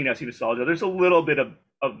mostly Nessie nostalgia. There's a little bit of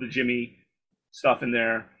the Jimmy stuff in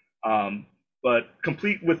there, but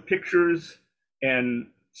complete with pictures and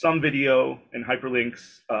some video and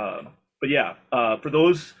hyperlinks. But yeah, for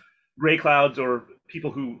those gray clouds or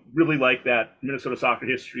people who really like that Minnesota soccer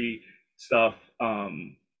history stuff,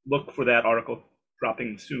 look for that article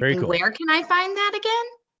dropping soon. Very cool. Where can I find that again?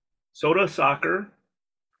 Soda Soccer,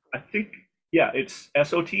 I think, yeah, it's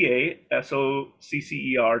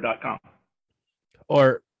SOTASOCCER.com.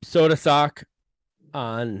 Or Soda Sock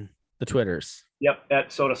on the Twitters. Yep,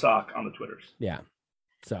 at Soda Sock on the Twitters. Yeah.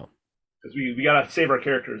 So. Because we got to save our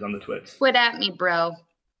characters on the twits. Quit at me, bro.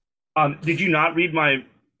 Did you not read my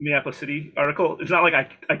Minneapolis City article? It's not like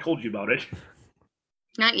I told you about it.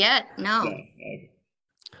 Not yet. No. Yeah.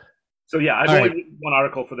 So yeah, I've only written one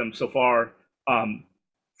article for them so far. For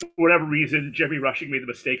whatever reason, Jeremy Rushing made the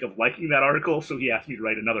mistake of liking that article, so he asked me to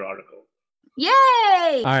write another article. Yay!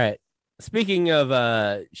 All right. Speaking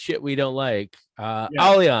of shit we don't like,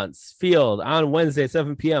 Allianz Field on Wednesday,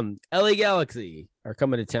 7 p.m. LA Galaxy are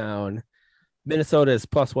coming to town. Minnesota is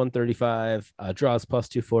plus 135, draws plus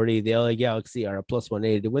 240. The LA Galaxy are a plus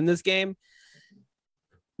 180 to win this game.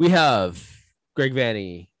 We have Greg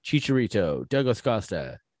Vanney, Chicharito, Douglas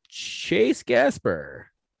Costa, Chase Gasper,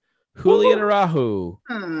 Julian Araujo,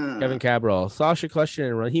 Kevin Cabral, Sasha Kleshtin,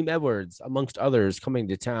 and Raheem Edwards, amongst others, coming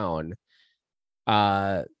to town.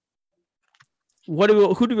 Who do we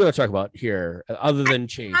want to talk about here other than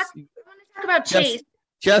Chase? I want to talk about Chase.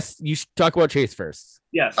 Just you should talk about Chase first.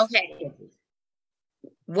 Yes. Okay.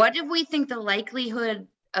 What do we think the likelihood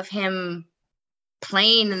of him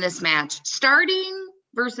playing in this match, starting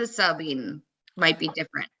versus subbing, might be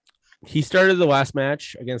different? He started the last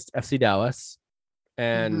match against FC Dallas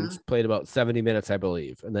and played about 70 minutes, I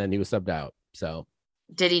believe, and then he was subbed out. So,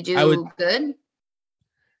 did he do good? I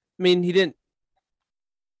mean, he didn't.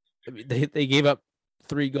 They gave up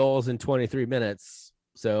 3 goals in 23 minutes,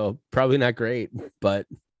 so probably not great. But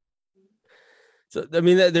so I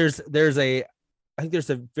mean, I think there's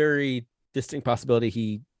a very distinct possibility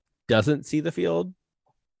he doesn't see the field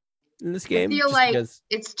in this game. I feel like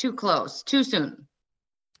it's too close, too soon.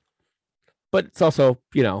 But it's also,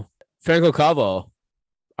 Franco Calvo,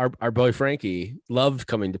 our boy Frankie, loved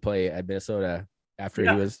coming to play at Minnesota after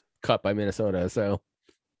he was cut by Minnesota. So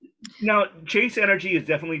now Chase energy is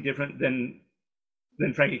definitely different than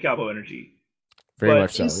Frankie Calvo energy. Very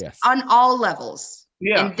much so, yes. On all levels.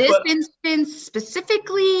 Yeah. In this instance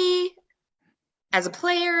specifically, as a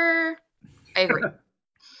player, I agree.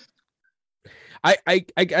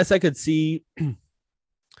 I guess I could see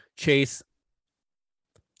Chase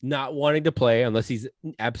not wanting to play unless he's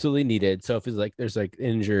absolutely needed. So if he's there's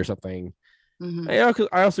injury or something, I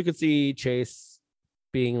also could see Chase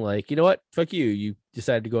being like, you know what, fuck you. You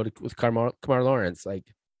decided to go with Kamar Lawrence. I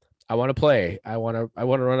want to play. I want to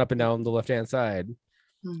run up and down the left hand side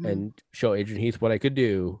and show Adrian Heath what I could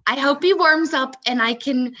do. I hope he warms up and I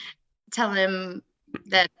can tell him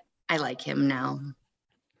that I like him now.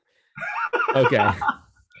 Okay.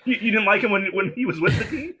 You didn't like him when he was with the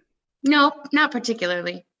team? No, not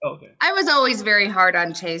particularly. Okay. I was always very hard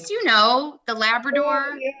on Chase. The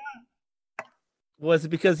Labrador. Oh, yeah. Was it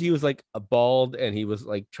because he was a bald and he was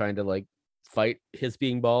trying to fight his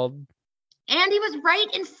being bald? And he was right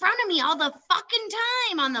in front of me all the fucking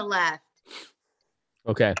time on the left.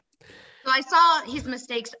 Okay. So I saw his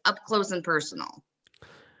mistakes up close and personal.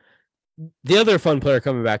 The other fun player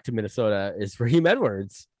coming back to Minnesota is Raheem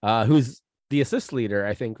Edwards, who's the assist leader,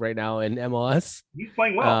 I think, right now in MLS. He's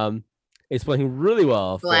playing well. He's playing really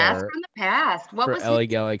well Blast from the past. What was LA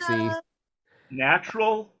Galaxy?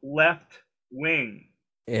 Natural left wing.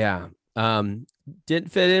 Yeah.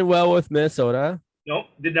 Didn't fit in well with Minnesota. Nope,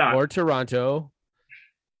 did not. Or Toronto,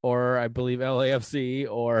 or I believe LAFC,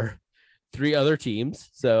 or 3 other teams.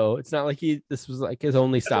 So it's not like this was his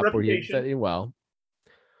only stop where he fit in well.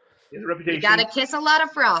 His reputation. You gotta kiss a lot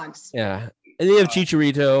of frogs. Yeah. And then you have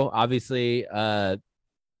Chicharito, obviously,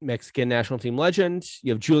 Mexican national team legend.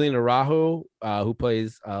 You have Julian Araujo, who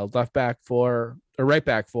plays right back for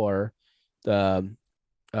the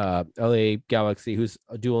LA Galaxy, who's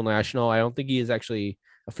a dual national. I don't think he is actually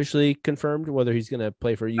officially confirmed whether he's going to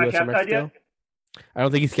play for US or Mexico. I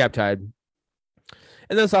don't think he's cap tied.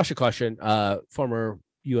 And then Sasha Cushion, former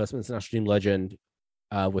US men's national team legend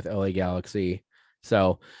with LA Galaxy.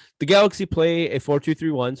 So the Galaxy play a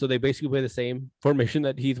 4-2-3-1. So they basically play the same formation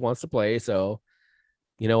that Heath wants to play. So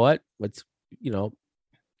you know what? Let's,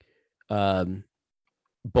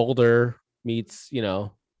 Boulder meets,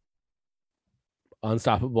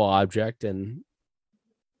 Unstoppable Object and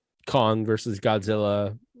Kong versus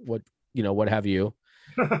Godzilla. What have you?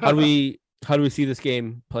 How do we see this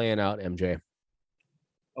game playing out, MJ?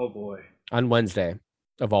 Oh boy! On Wednesday,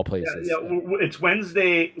 of all places. Yeah, it's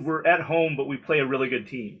Wednesday. We're at home, but we play a really good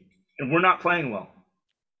team, and we're not playing well.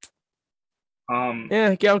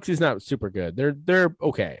 Galaxy's not super good. They're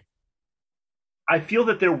okay. I feel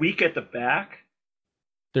that they're weak at the back.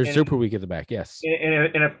 They're super weak at the back. Yes.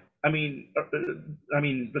 And if, I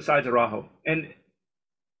mean, besides Araujo, and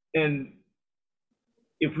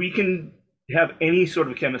if we can have any sort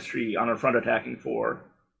of chemistry on our front attacking four,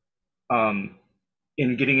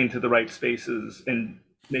 in getting into the right spaces and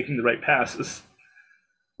making the right passes,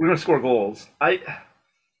 we're going to score goals. We're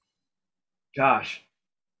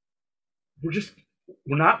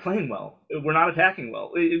not playing well. We're not attacking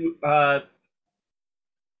well.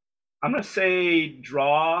 I'm going to say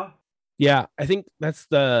draw. Yeah, I think that's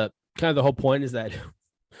the kind of the whole point, is that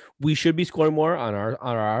we should be scoring more on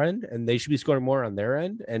our end, and they should be scoring more on their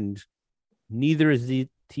end, and neither of the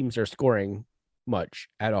teams are scoring much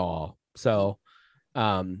at all. So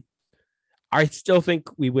I still think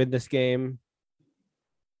we win this game.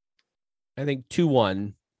 I think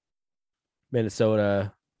 2-1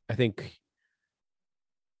 Minnesota. I think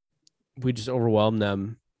we just overwhelm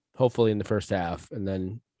them, hopefully in the first half, and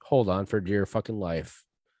then hold on for dear fucking life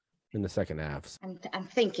in the second half. I'm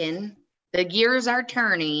thinking the gears are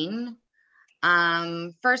turning.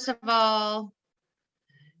 First of all,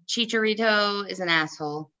 Chicharito is an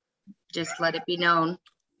asshole. Just let it be known.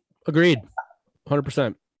 Agreed.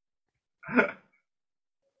 100%.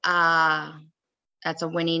 That's a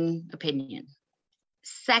winning opinion.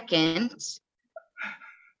 Second,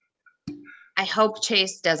 I hope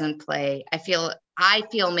Chase doesn't play. I feel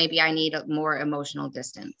maybe I need a more emotional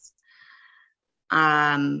distance.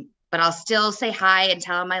 But I'll still say hi and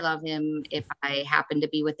tell him I love him if I happen to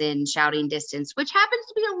be within shouting distance, which happens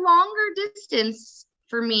to be a longer distance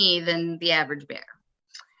for me than the average bear.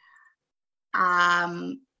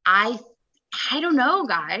 I don't know,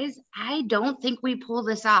 guys. I don't think we pull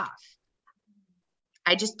this off.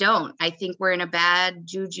 I just don't. I think we're in a bad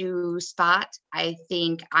juju spot. I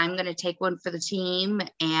think I'm going to take one for the team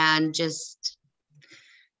and just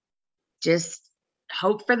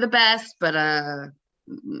hope for the best, but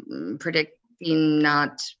predicting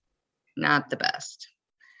not the best.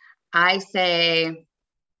 I say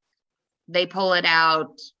they pull it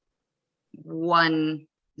out 1-0.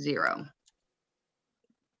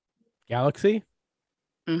 Galaxy?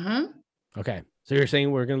 Mm-hmm. Okay. So you're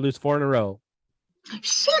saying we're going to lose 4 in a row?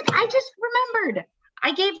 Shit, I just remembered.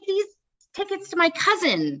 I gave these tickets to my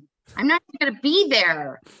cousin. I'm not going to be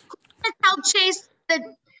there. Who's going to tell Chase that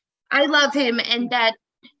I love him and that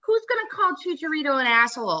who's going to call Chicharito an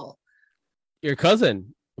asshole? Your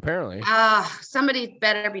cousin, apparently. Somebody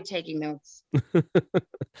better be taking notes.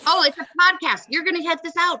 Oh, it's a podcast. You're going to get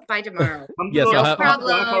this out by tomorrow. Yes, no problem.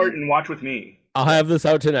 Laugh hard and watch with me. I'll have this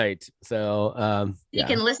out tonight. So you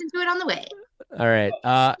can listen to it on the way. All right.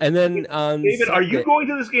 And then on David, Sunday, are you going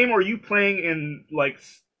to this game or are you playing in like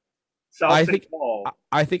South St. Paul?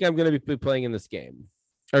 I think I'm going to be playing in this game,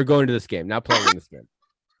 or going to this game, not playing in this game.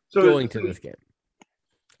 To this game.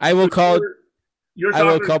 I will call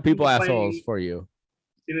people assholes for you.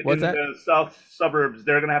 In the south suburbs,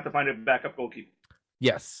 they're going to have to find a backup goalkeeper.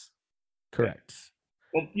 Yes, correct.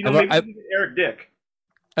 Well, maybe Eric Dick.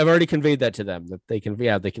 I've already conveyed that to them, that they can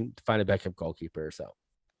find a backup goalkeeper. So, all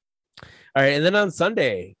right, and then on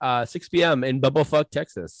Sunday, 6 p.m. in Bumblefuck,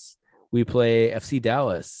 Texas, we play FC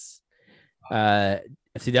Dallas.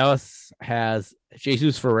 FC Dallas has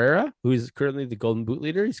Jesus Ferreira, who is currently the Golden Boot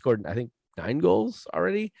leader. He scored, I think, 9 goals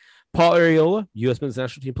already. Paul Arriola, U.S. men's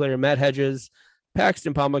national team player. Matt Hedges,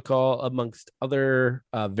 Paxton Pomacall, amongst other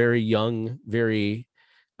very young boys.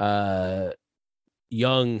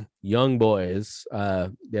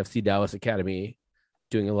 The FC Dallas Academy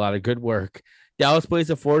doing a lot of good work. Dallas plays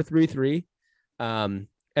a 4-3-3.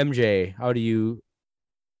 MJ, how do you?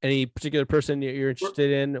 Any particular person you're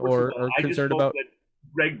interested in or concerned about?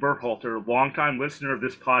 Greg Berhalter, longtime listener of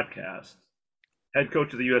this podcast, head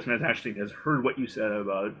coach of the U.S. men's national team, has heard what you said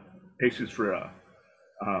about Jesus Ferreira.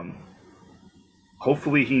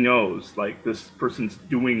 Hopefully he knows, like, this person's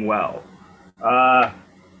doing well.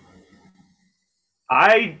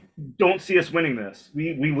 I don't see us winning this.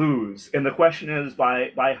 We lose, and the question is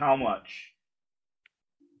by how much?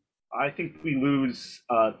 I think we lose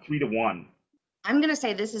 3-1. I'm gonna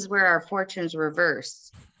say this is where our fortunes reverse.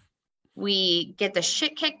 We get the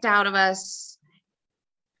shit kicked out of us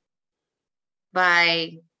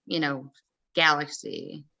by,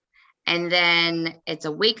 Galaxy. And then it's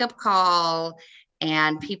a wake-up call,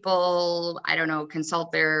 and people, I don't know,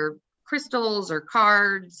 consult their crystals or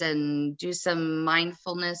cards and do some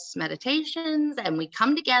mindfulness meditations, and we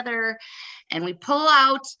come together and we pull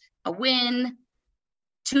out a win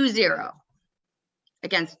 2-0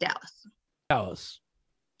 against Dallas.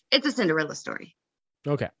 It's a Cinderella story.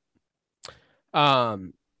 Okay.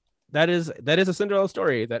 That is a Cinderella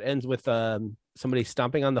story that ends with somebody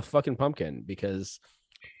stomping on the fucking pumpkin, because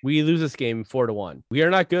we lose this game 4-1. We are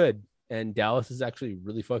not good, and Dallas is actually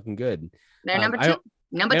really fucking good. They're number two.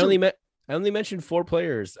 I only mentioned 4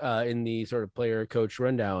 players in the sort of player coach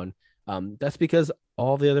rundown. That's because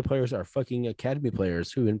all the other players are fucking academy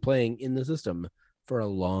players who've been playing in the system for a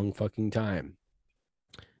long fucking time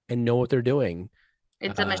and know what they're doing.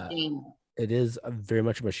 It's a machine. It is very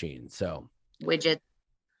much a machine. So widget.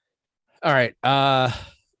 All right.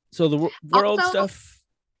 So the world also, stuff.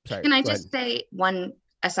 Sorry. Can I just say one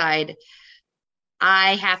aside?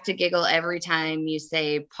 I have to giggle every time you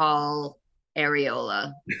say Paul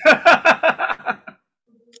Areola.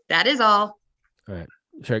 That is all. All right.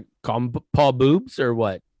 Should I call him Paul Boobs or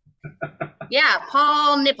what? Yeah,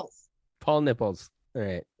 Paul Nipples. Paul Nipples. All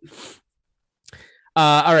right.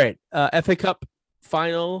 All right. FA Cup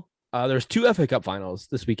final. There's 2 FA Cup finals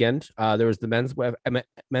this weekend. There was the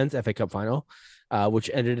men's FA Cup final, which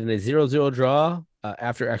ended in a 0-0 draw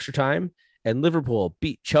after extra time. And Liverpool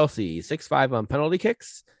beat Chelsea 6-5 on penalty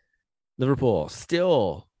kicks. Liverpool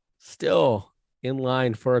still in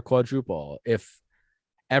line for a quadruple if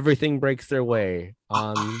everything breaks their way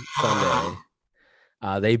on Sunday.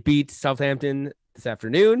 They beat Southampton this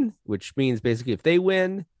afternoon, which means basically if they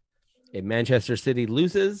win, if Manchester City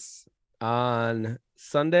loses on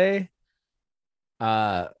Sunday,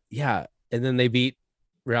 and then they beat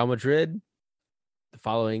Real Madrid the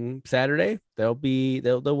following Saturday, they'll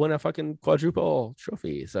win a fucking quadruple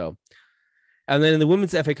trophy. So, and then in the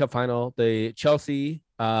women's FA Cup final, the Chelsea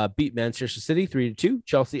beat Manchester City 3-2.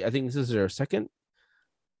 Chelsea, I think this is their second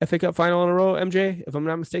FA Cup final in a row, MJ, if I'm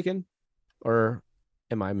not mistaken, or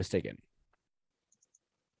am I mistaken?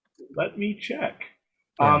 Let me check.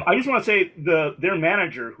 Yeah. I just want to say their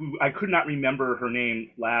manager, who I could not remember her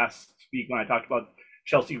name last week when I talked about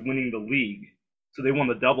Chelsea winning the league. So they won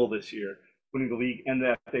the double this year, winning the league and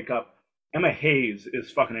the FA Cup. Emma Hayes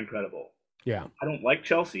is fucking incredible. Yeah. I don't like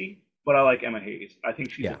Chelsea, but I like Emma Hayes. I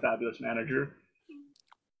think she's a fabulous manager.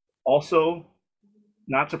 Also,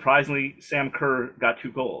 not surprisingly, Sam Kerr got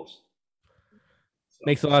 2 goals. So,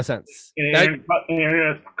 makes a lot of sense. And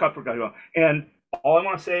all I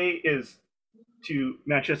want to say is to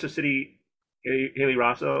Manchester City, Haley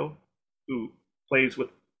Rosso, who plays with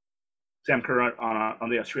Sam Kerr on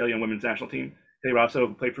the Australian women's national team. Haley Rosso,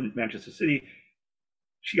 who played for Manchester City,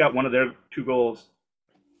 she got one of their 2 goals.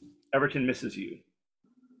 Everton misses you.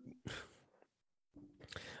 All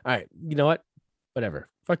right. You know what? Whatever.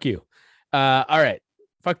 Fuck you. All right.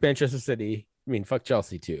 Fuck Manchester City. I mean, fuck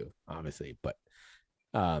Chelsea too, obviously. But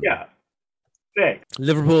yeah. Thanks.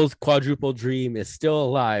 Liverpool's quadruple dream is still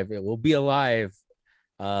alive. It will be alive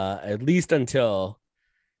at least until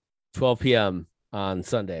 12 p.m. on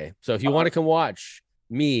Sunday. So if you want to come watch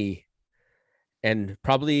me and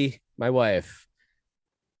probably my wife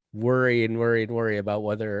worry about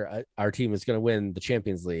whether our team is going to win the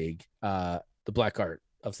Champions League, the Black Art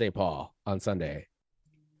of St. Paul on Sunday.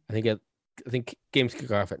 I think games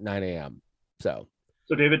kick off at 9 a.m. So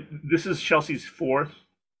David, this is Chelsea's 4th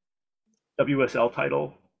WSL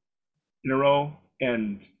title in a row,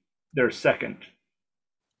 and their 2nd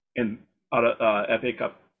in FA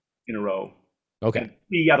Cup in a row. Okay. And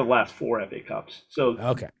 3 out of the last 4 FA Cups. So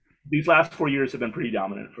okay, these last 4 years have been pretty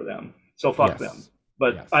dominant for them. So fuck them.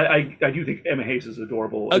 But yes. I do think Emma Hayes is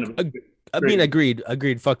adorable.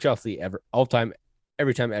 Agreed. Fuck Chelsea all time,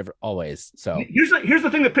 every time, ever, always. So here's the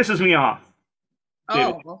thing that pisses me off.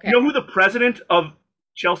 David. Oh, okay. You know who the president of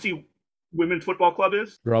Chelsea Women's Football Club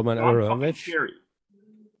is? Roman Abramovich.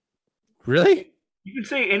 Really? You can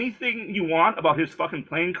say anything you want about his fucking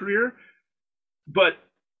playing career, but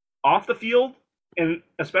off the field, and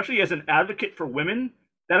especially as an advocate for women,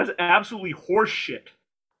 that is absolutely horse shit.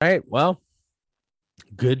 All right. Well,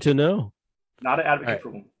 good to know. Not an advocate for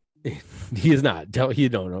women. He is not. You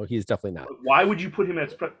don't know. He's definitely not. Why would you put him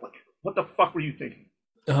as president? What the fuck were you thinking?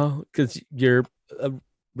 Oh, because you're a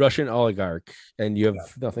Russian oligarch and you have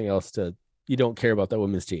nothing else to you don't care about that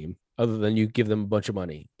women's team other than you give them a bunch of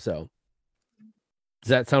money. So does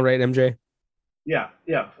that sound right, MJ? Yeah.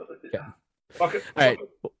 Fuck it. All right.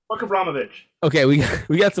 Fuck Abramovich. Okay, we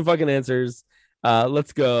got some fucking answers.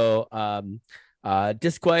 Let's go.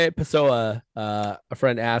 Disquiet Pessoa, a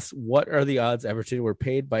friend asks, what are the odds Everton were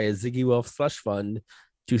paid by a Ziggy Wolf slush fund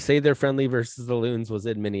to say their friendly versus the Loons was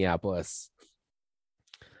in Minneapolis?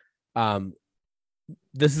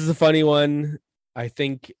 This is a funny one. I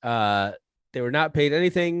think they were not paid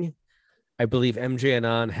anything. I believe MJ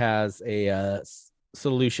Anon has a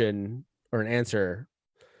solution or an answer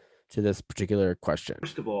to this particular question.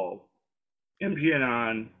 First of all, MJ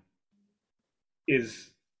Anon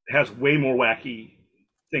has way more wacky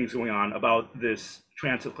things going on about this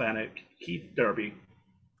transatlantic Heath derby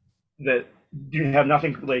that do have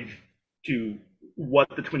nothing related to what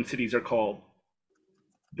the Twin Cities are called.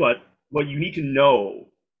 But what you need to know,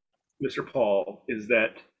 Mr. Paul, is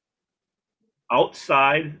that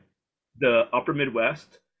outside the upper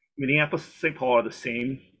Midwest, Minneapolis and St. Paul are the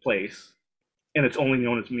same place, and it's only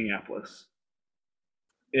known as Minneapolis.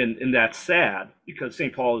 And that's sad because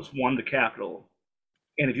St. Paul has won the capital.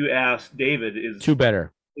 And if you ask David, is the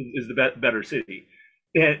better city.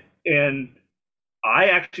 And I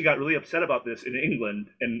actually got really upset about this in England.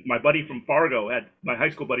 And my high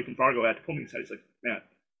school buddy from Fargo had to pull me aside. He's like, man,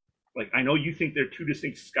 like, I know you think they're two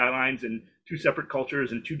distinct skylines and two separate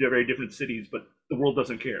cultures and two very different cities, but the world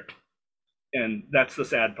doesn't care. And that's the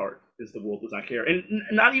sad part, is the world does not care. And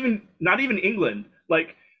not even England,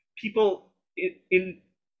 like people in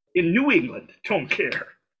New England don't care.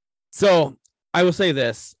 So I will say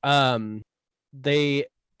this: they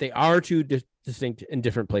are two distinct and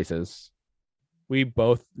different places. We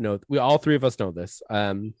both know. All three of us know this.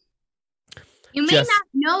 You may not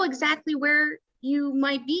know exactly where you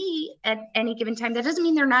might be at any given time. That doesn't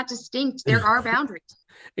mean they're not distinct. There are boundaries.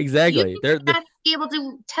 Exactly. They're not be able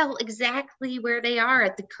to tell exactly where they are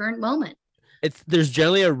at the current moment. There's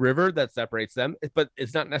generally a river that separates them, but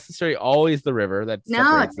it's not necessarily always the river that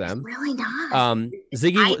separates them. Really not.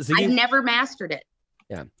 Ziggy, I've never mastered it.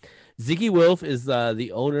 Yeah, Ziggy Wolf is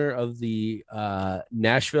the owner of the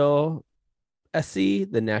Nashville SC,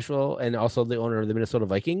 the Nashville, and also the owner of the Minnesota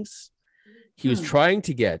Vikings. He was trying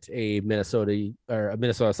to get a Minnesota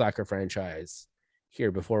soccer franchise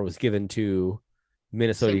here before it was given to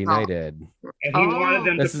Minnesota United. And he wanted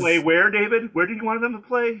them to play where, David? Where did he want them to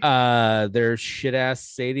play? Their shit ass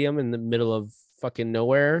stadium in the middle of fucking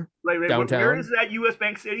nowhere. Right. Downtown. Where is that US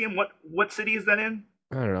Bank Stadium? What city is that in?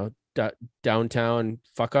 I don't know. Downtown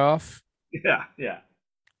fuck off. Yeah.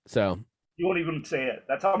 So you won't even say it.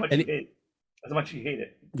 That's how much you hate it. That's how much you hate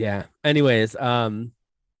it. Yeah. Anyways, I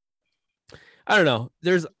don't know.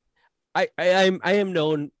 I am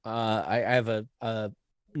known. I have a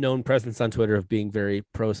known presence on Twitter of being very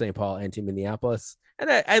pro St. Paul, anti Minneapolis, and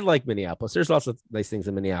I like Minneapolis. There's lots of nice things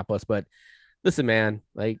in Minneapolis, but listen, man,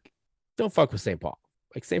 like, don't fuck with St. Paul.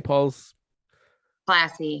 Like, St. Paul's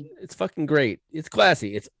classy. It's fucking great. It's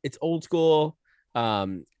classy. It's old school.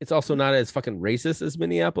 It's also not as fucking racist as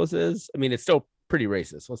Minneapolis is. I mean, it's still pretty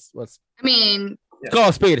racist. Let's call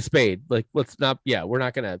a spade a spade. Like, let's not. Yeah, we're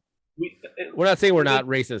not gonna. We're not saying we're not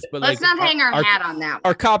racist, but let's not hang our hat on that one.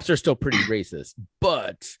 Our cops are still pretty racist,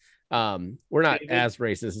 but we're not as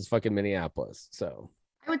racist as fucking Minneapolis. So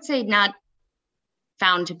I would say not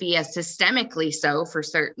found to be as systemically so for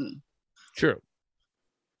certain. True.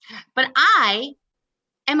 But I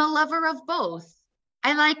am a lover of both.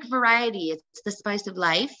 I like variety. It's the spice of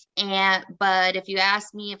life. But if you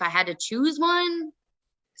ask me if I had to choose one,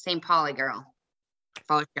 St. Pauli girl.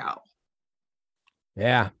 For sure.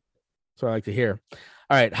 Yeah. That's what I like to hear.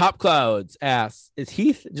 All right. Hop Clouds asks, is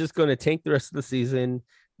Heath just going to tank the rest of the season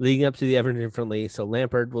leading up to the Everton friendly, so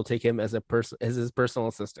Lampard will take him as his personal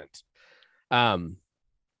assistant?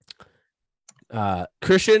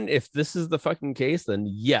 Christian, if this is the fucking case, then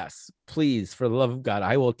yes, please, for the love of God,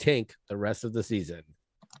 I will tank the rest of the season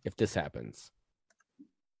if this happens.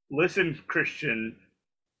 Listen, Christian,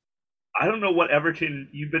 I don't know what Everton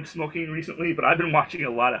you've been smoking recently, but I've been watching a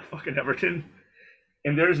lot of fucking Everton,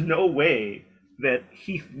 and there's no way that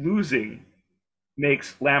Heath losing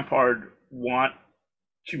makes Lampard want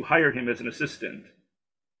to hire him as an assistant.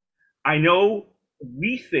 I know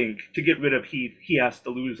we think to get rid of Heath, he has to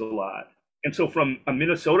lose a lot. And so from a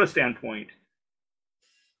Minnesota standpoint,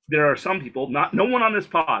 there are some people, no one on this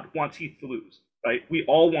pod wants Heath to lose, right? We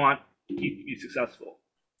all want Heath to be successful.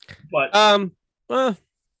 But oh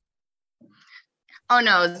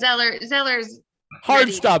no, Zeller's hard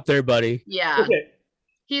ready. Stop there, buddy. Yeah. Okay.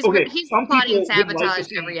 He's plotting sabotage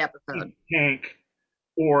every episode. Tank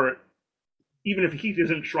or even if Heath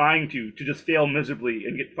isn't trying to just fail miserably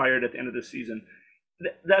and get fired at the end of this season.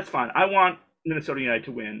 That's fine. I want Minnesota United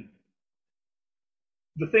to win.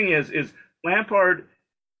 The thing is Lampard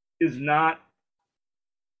is not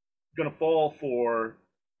going to fall for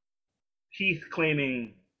Heath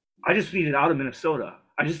claiming, I just need it out of Minnesota.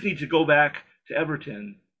 I just need to go back to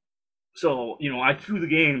Everton. So, I threw the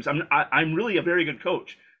games. I'm really a very good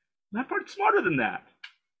coach. Lampard's smarter than that.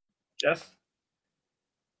 Yes?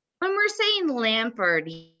 When we're saying Lampard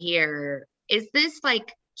here, is this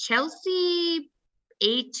like Chelsea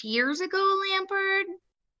 8 years ago Lampard?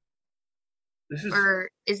 Or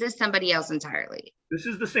is this somebody else entirely? This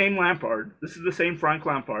is the same Lampard. This is the same Frank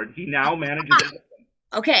Lampard. He now manages Everton.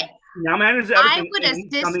 Okay. He now manages Everton. I would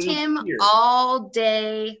assist him all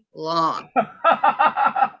day long.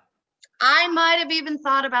 I might have even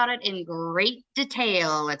thought about it in great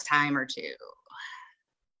detail a time or two.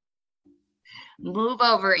 Move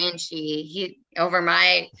over, Inchy.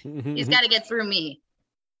 He's got to get through me.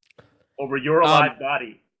 Over your alive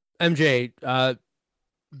body. MJ,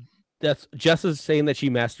 that's Jess is saying that she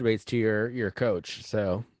masturbates to your coach.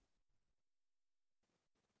 So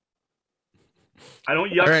I don't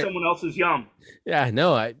yuck someone else's yum. Yeah,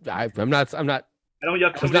 no, I'm not. I don't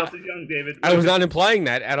yuck someone else's yum, David. I was not implying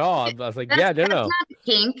that at all. I was like, that's not a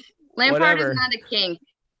kink. Lampard is not a kink.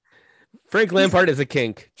 Frank Lampard is a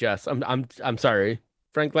kink, Jess. I'm sorry.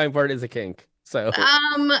 Frank Lampard is a kink. So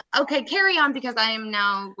okay, carry on because I am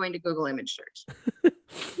now going to Google image search.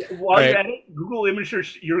 While you're at it, Google image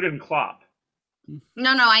search Jurgen Klopp.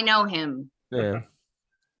 No, I know him. Yeah.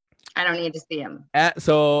 I don't need to see him.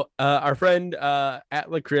 Our friend at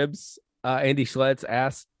La Cribs, Andy Schletz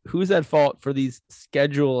asks, who's at fault for these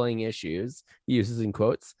scheduling issues? He uses in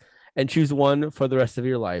quotes, and choose one for the rest of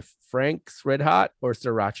your life: Frank's Red Hot or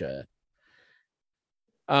Sriracha.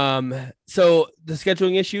 So the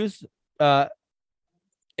scheduling issues,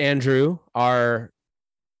 Andrew,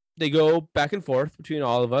 they go back and forth between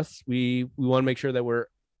all of us. We want to make sure that we're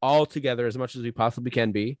all together as much as we possibly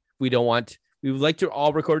can be. We would like to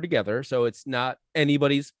all record together, so it's not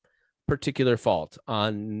anybody's particular fault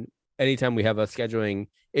on anytime we have a scheduling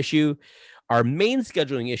issue. Our main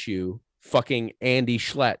scheduling issue, fucking Andy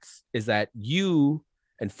Schletz, is that you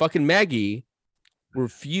and fucking Maggie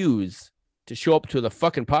refuse to show up to the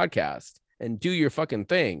fucking podcast and do your fucking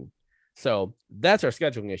thing. So that's our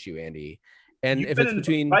scheduling issue, Andy. And if it's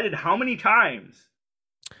between invited how many times?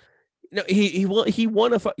 No, he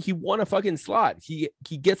won a fucking slot. He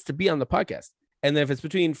gets to be on the podcast. And then if it's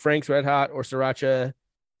between Frank's Red Hot or Sriracha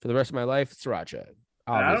for the rest of my life, Sriracha.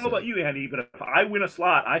 I don't know about you, Andy, but if I win a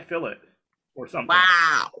slot, I fill it or something.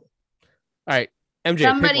 Wow. All right, MJ.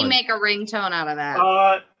 Somebody make a ringtone out of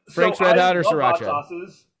that. Frank's Red Hot or Sriracha? Hot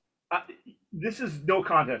sauces. This is no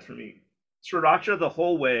contest for me. Sriracha the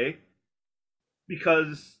whole way,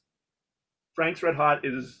 because Frank's Red Hot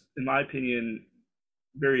is, in my opinion,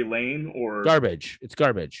 very lame or garbage. It's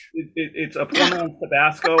garbage. It's a poor man's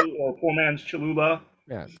Tabasco or a poor man's Cholula.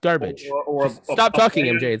 Yeah, it's garbage. Stop talking,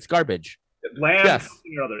 MJ. It's garbage. Bland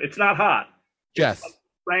something or other. It's not hot. Jess.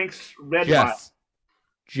 Frank's Red Hot.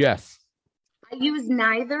 Jess. I use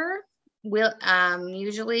neither.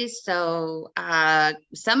 Usually. So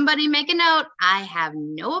somebody make a note. I have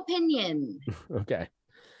no opinion. Okay.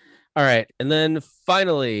 All right. And then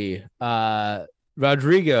finally,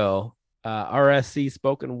 Rodrigo, RSC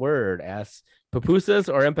Spoken Word, asks,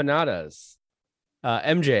 Pupusas or empanadas?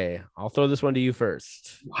 MJ, I'll throw this one to you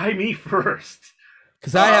first. Why me first?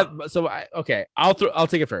 Because I'll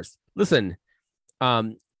take it first. Listen,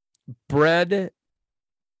 bread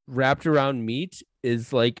wrapped around meat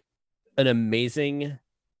is like an amazing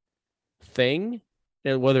thing,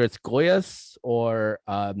 and whether it's goyas or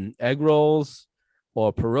egg rolls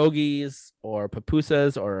or pierogies or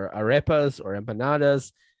pupusas or arepas or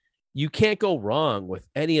empanadas, you can't go wrong with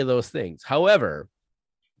any of those things. However,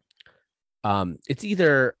 it's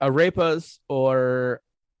either arepas or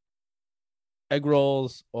egg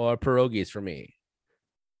rolls or pierogies for me.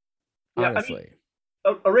 Honestly,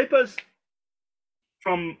 arepas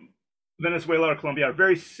from Venezuela or Colombia are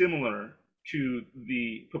very similar to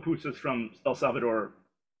the pupusas from El Salvador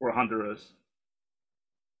or Honduras.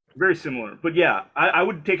 Very similar. But yeah, I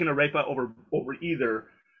would take an arepa over either.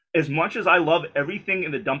 As much as I love everything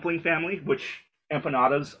in the dumpling family, which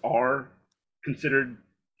empanadas are considered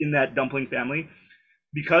in that dumpling family,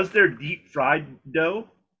 because they're deep fried dough,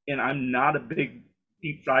 and I'm not a big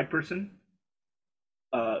deep fried person,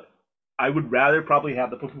 I would rather probably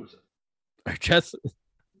have the pupusa. Jess?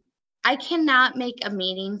 I cannot make a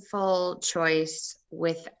meaningful choice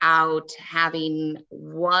without having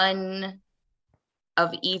one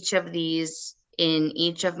of each of these in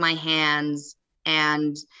each of my hands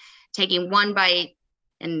and taking one bite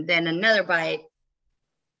and then another bite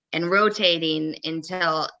and rotating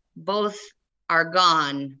until both are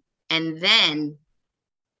gone. And then,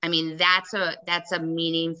 I mean, that's a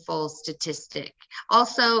meaningful statistic.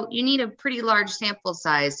 Also, you need a pretty large sample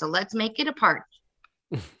size, so let's make it a part.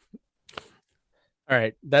 All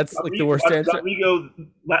right, that's like the worst answer. Rodrigo,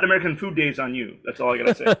 Latin American food days on you. That's all I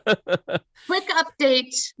gotta say. Quick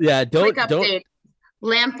update. Yeah, don't.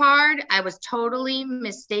 Lampard, I was totally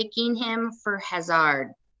mistaking him for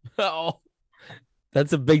Hazard. Oh,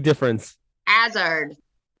 that's a big difference. Hazard.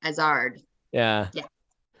 Yeah.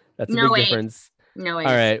 That's a No big way. difference. No way.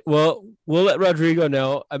 All right. Well, we'll let Rodrigo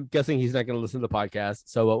know. I'm guessing he's not going to listen to the podcast,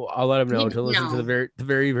 so I'll let him know to listen to the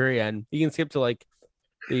very end. You can skip to like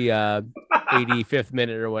the 85th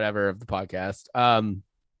minute or whatever of the podcast. All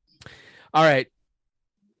right.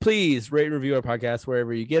 Please rate and review our podcast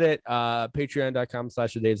wherever you get it.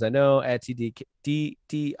 Patreon.com/thedavesiknow, at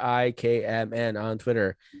TDIKMN on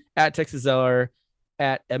Twitter, at Texas Zeller,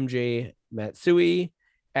 at MJ Matsui,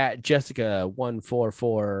 at Jessica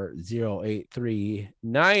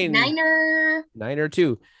 1440839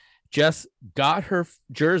 Niner2. Jess got her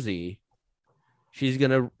jersey. She's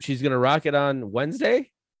gonna rock it on Wednesday.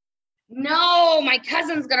 No, my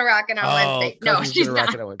cousin's gonna rock it on Wednesday. No, she's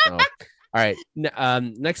not. No. All right.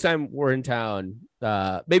 Next time we're in town,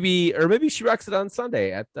 maybe she rocks it on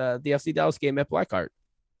Sunday at the FC Dallas game at Blackheart.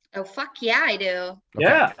 Oh, fuck yeah, I do. Okay.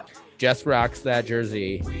 Yeah. Jess rocks that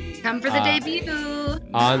jersey. Come for the debut.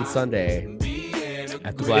 On Sunday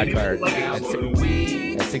at the Blackheart at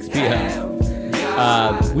 6 p.m.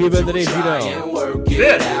 We have been the Dave You Know.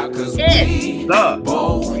 This.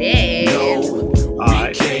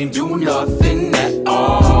 We can't do nothing at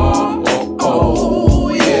all. Oh,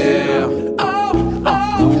 yeah.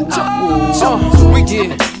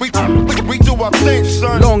 We do our thing,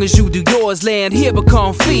 son. Long as you do yours, land here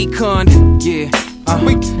become fecund. Yeah.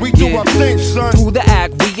 We do our thing, son. Through the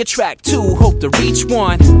act, we attract two, hope to reach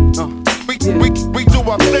one. We do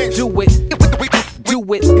our thing. Do it.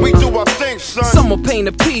 We do our thing, son. Some will paint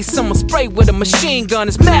a piece, some will spray with a machine gun.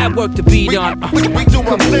 It's mad work to be done. We do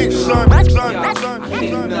our thing, son.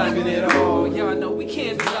 Nothing at all. Y'all know we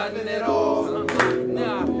can't do nothing at all.